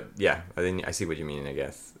entry, but yeah, I see what you mean, I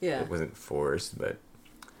guess. Yeah. It wasn't forced, but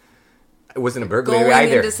it wasn't a burglary Going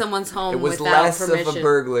either. into someone's home It was without less permission. of a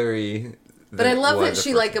burglary. But I love that was a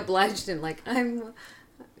she, forced like, entry. obliged him. Like, can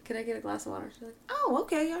I get a glass of water? She's like, oh,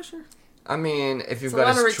 okay, yeah, sure. I mean, if you've There's a got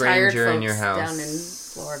lot a of retired stranger in your folks house, down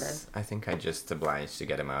in Florida. I think I just obliged to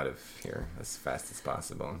get him out of here as fast as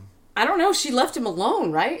possible. I don't know. She left him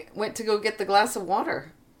alone, right? Went to go get the glass of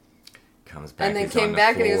water. Comes back, And then he's came on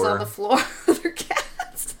back the and he was floor. on the floor with her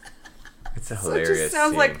cats. It's a So it hilarious just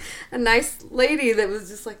sounds scene. like a nice lady that was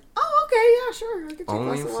just like, oh, okay, yeah, sure. I'll get you a Only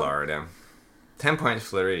glass in of water. Florida. 10 points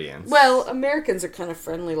Floridians. Well, Americans are kind of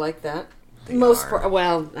friendly like that. They Most are.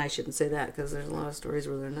 well, I shouldn't say that because there's a lot of stories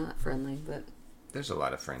where they're not friendly, but There's a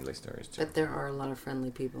lot of friendly stories too. there are a lot of friendly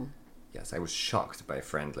people. Yes, I was shocked by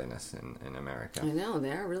friendliness in America. I know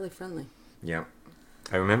they are really friendly. Yeah.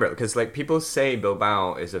 I remember, because like people say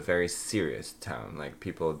Bilbao is a very serious town. Like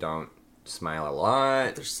people don't smile a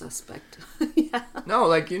lot. They're suspect. Yeah. No,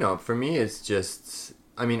 like, for me it's just,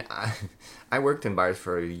 I mean, I worked in bars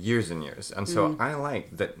for years and years. And so I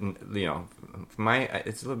like that, from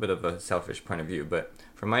it's a little bit of a selfish point of view, but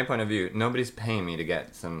from my point of view, nobody's paying me to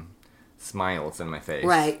get some smiles in my face.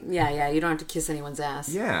 Right. Yeah. You don't have to kiss anyone's ass.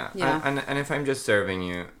 Yeah. Yeah. And if I'm just serving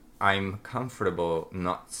you, I'm comfortable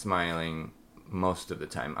not smiling most of the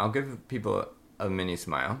time. I'll give people a mini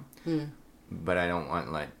smile, but I don't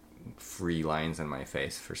want like free lines on my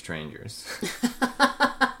face for strangers.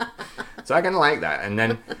 So I kind of like that. And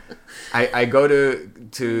then I go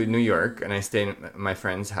to New York and I stay in my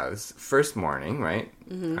friend's house first morning, right?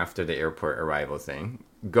 After the airport arrival thing.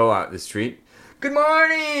 Go out the street. Good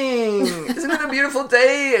morning! Isn't it a beautiful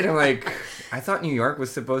day? And I'm like, I thought New York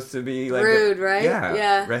was supposed to be like... Rude, right?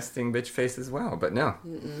 Yeah. Resting bitch face as well. But no.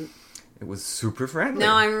 It was super friendly.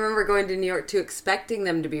 No, I remember going to New York too, expecting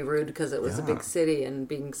them to be rude because it was a Yeah. big city, and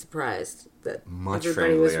being surprised that Much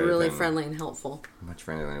everybody was friendlier really than- friendly and helpful. Much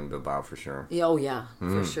friendlier than Bilbao for sure. Yeah, oh yeah,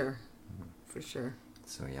 for sure. For sure.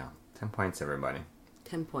 So yeah, 10 points everybody.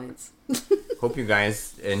 10 points. Hope you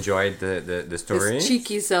guys enjoyed the story. This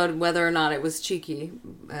Txikisode, whether or not it was cheeky,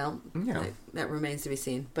 well, Yeah. that remains to be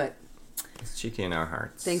seen. But It's cheeky in our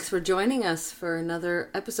hearts. thanks for joining us for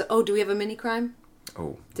another episode. Oh, do we have a mini crime?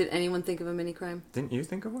 Oh, Did anyone think of a mini crime? didn't you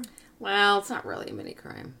think of one? Well, it's not really a mini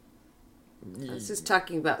crime. I was just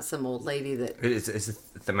talking about some old lady that... It's a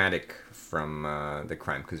thematic from the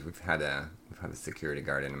crime because we've had a security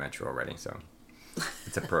guard in the metro already, so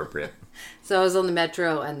it's appropriate. So I was on the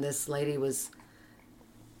metro and this lady was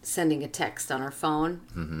sending a text on her phone,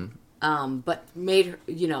 but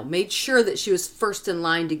made sure that she was first in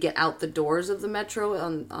line to get out the doors of the metro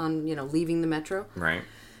on leaving the metro. Right.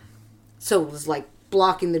 So it was like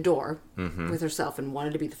blocking the door with herself and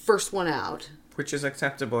wanted to be the first one out. Which is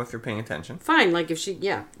acceptable if you're paying attention. Fine, like if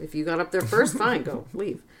you got up there first, fine, go,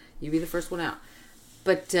 leave. You be the first one out.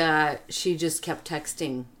 But she just kept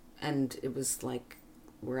texting, and it was like,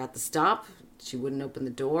 we're at the stop. She wouldn't open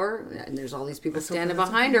the door, and there's all these people standing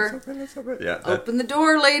behind her. Yeah. Open the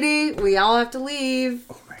door, lady. We all have to leave.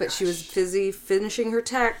 Oh my but she was busy finishing her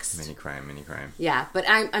text. Mini crime. Yeah, but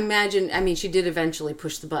I imagine, she did eventually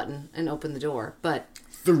push the button and open the door, but...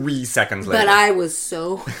 3 seconds later. But I was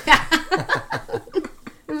so...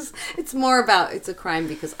 It's more about, it's a crime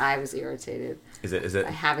because I was irritated. Is it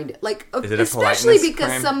by having to, like, is it a especially because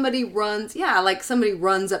crime? somebody runs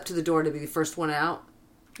up to the door to be the first one out.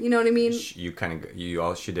 You know what I mean? She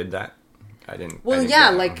did that? I didn't. Well, I didn't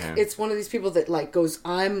yeah, get like, it. it's one of these people that, like, goes,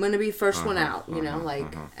 I'm going to be first one out, you know,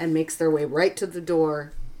 like, and makes their way right to the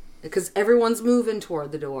door. Because everyone's moving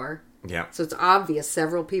toward the door. Yeah. So it's obvious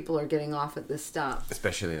several people are getting off at this stop.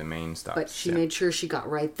 Especially the main stop. But she made sure she got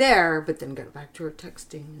right there, but then got back to her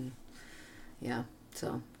texting. And, yeah.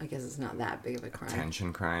 So I guess it's not that big of a crime.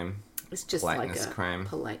 Attention crime. It's just politeness like a crime.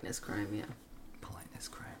 Politeness crime, yeah. Politeness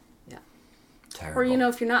crime. Yeah. Terrible. Or,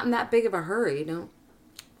 if you're not in that big of a hurry, don't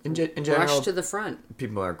in general, rush to the front.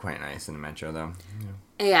 People are quite nice in the metro, though.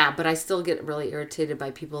 Yeah, but I still get really irritated by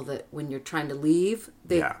people that when you're trying to leave,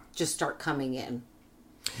 they just start coming in.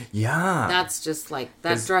 Yeah. That's just like,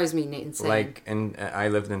 that drives me insane. Like, and I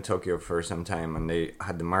lived in Tokyo for some time, and they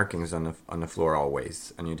had the markings on the floor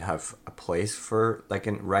always, and you'd have a place for, like,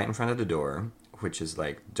 right in front of the door, which is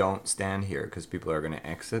like, don't stand here, because people are going to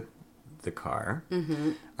exit the car.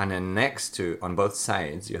 Mm-hmm. And then next to, on both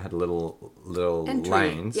sides, you had little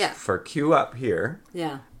lines for queue up here.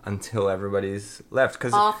 Yeah. Until everybody's left.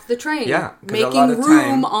 Cause, off the train. Yeah. Making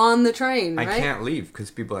room on the train, right? I can't leave because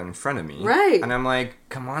people are in front of me. Right. And I'm like,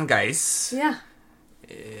 come on, guys. Yeah.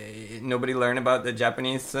 Nobody learn about the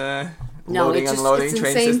Japanese loading, unloading it's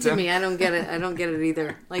train insane system? To me. I don't get it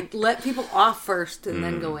either. Like, let people off first and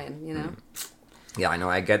then go in, you know? Yeah, I know.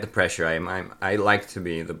 I get the pressure. I like to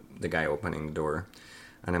be the guy opening the door.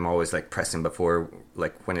 And I'm always, like, pressing before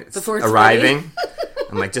it's arriving.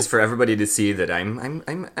 I'm like, just for everybody to see that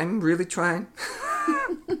I'm really trying.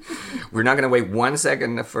 We're not going to wait 1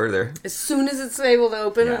 second further. As soon as it's able to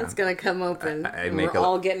open, it's going to come open. We're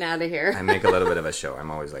all getting out of here. I make a little bit of a show.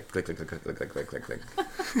 I'm always like, click, click, click, click, click, click, click, click.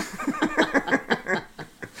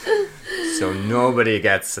 So nobody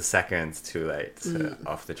gets a second too late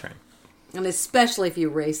off the train. And especially if you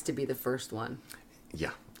race to be the first one.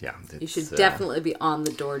 Yeah. Yeah, you should definitely be on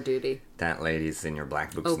the door duty. That lady's in your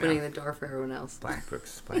black books opening now. The door for everyone else. Black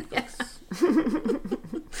books.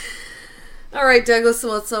 All right, Douglas,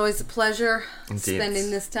 well, it's always a pleasure spending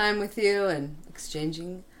this time with you and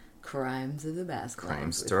exchanging crimes of the Basquelands.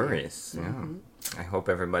 Crime stories, yeah. Mm-hmm. I hope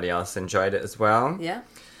everybody else enjoyed it as well. Yeah.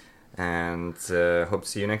 And hope to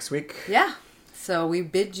see you next week. Yeah. So we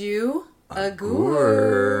bid you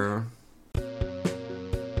agur.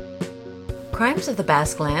 Crimes of the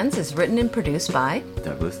Basquelands is written and produced by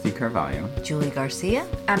Douglas D. Carvalho, Julie Garcia,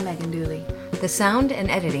 I'm Megan Dooley. The sound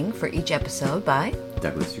and editing for each episode by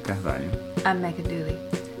Douglas D. Carvalho, I'm Megan Dooley.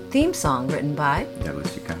 Theme song written by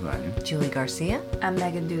Douglas D. Carvalho, Julie Garcia, I'm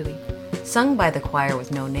Megan Dooley. Sung by the choir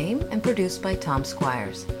with no name and produced by Tom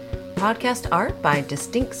Squires. Podcast art by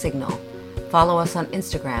Distinct Signal. Follow us on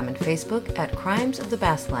Instagram and Facebook at Crimes of the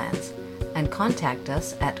Basquelands and contact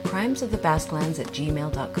us at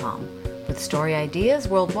crimesofthebasquelands@gmail.com. with story ideas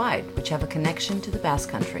worldwide which have a connection to the Basque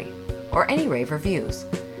Country, or any rave reviews.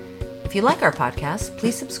 If you like our podcast,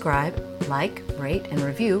 please subscribe, like, rate, and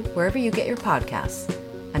review wherever you get your podcasts.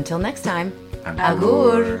 Until next time,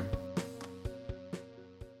 agur!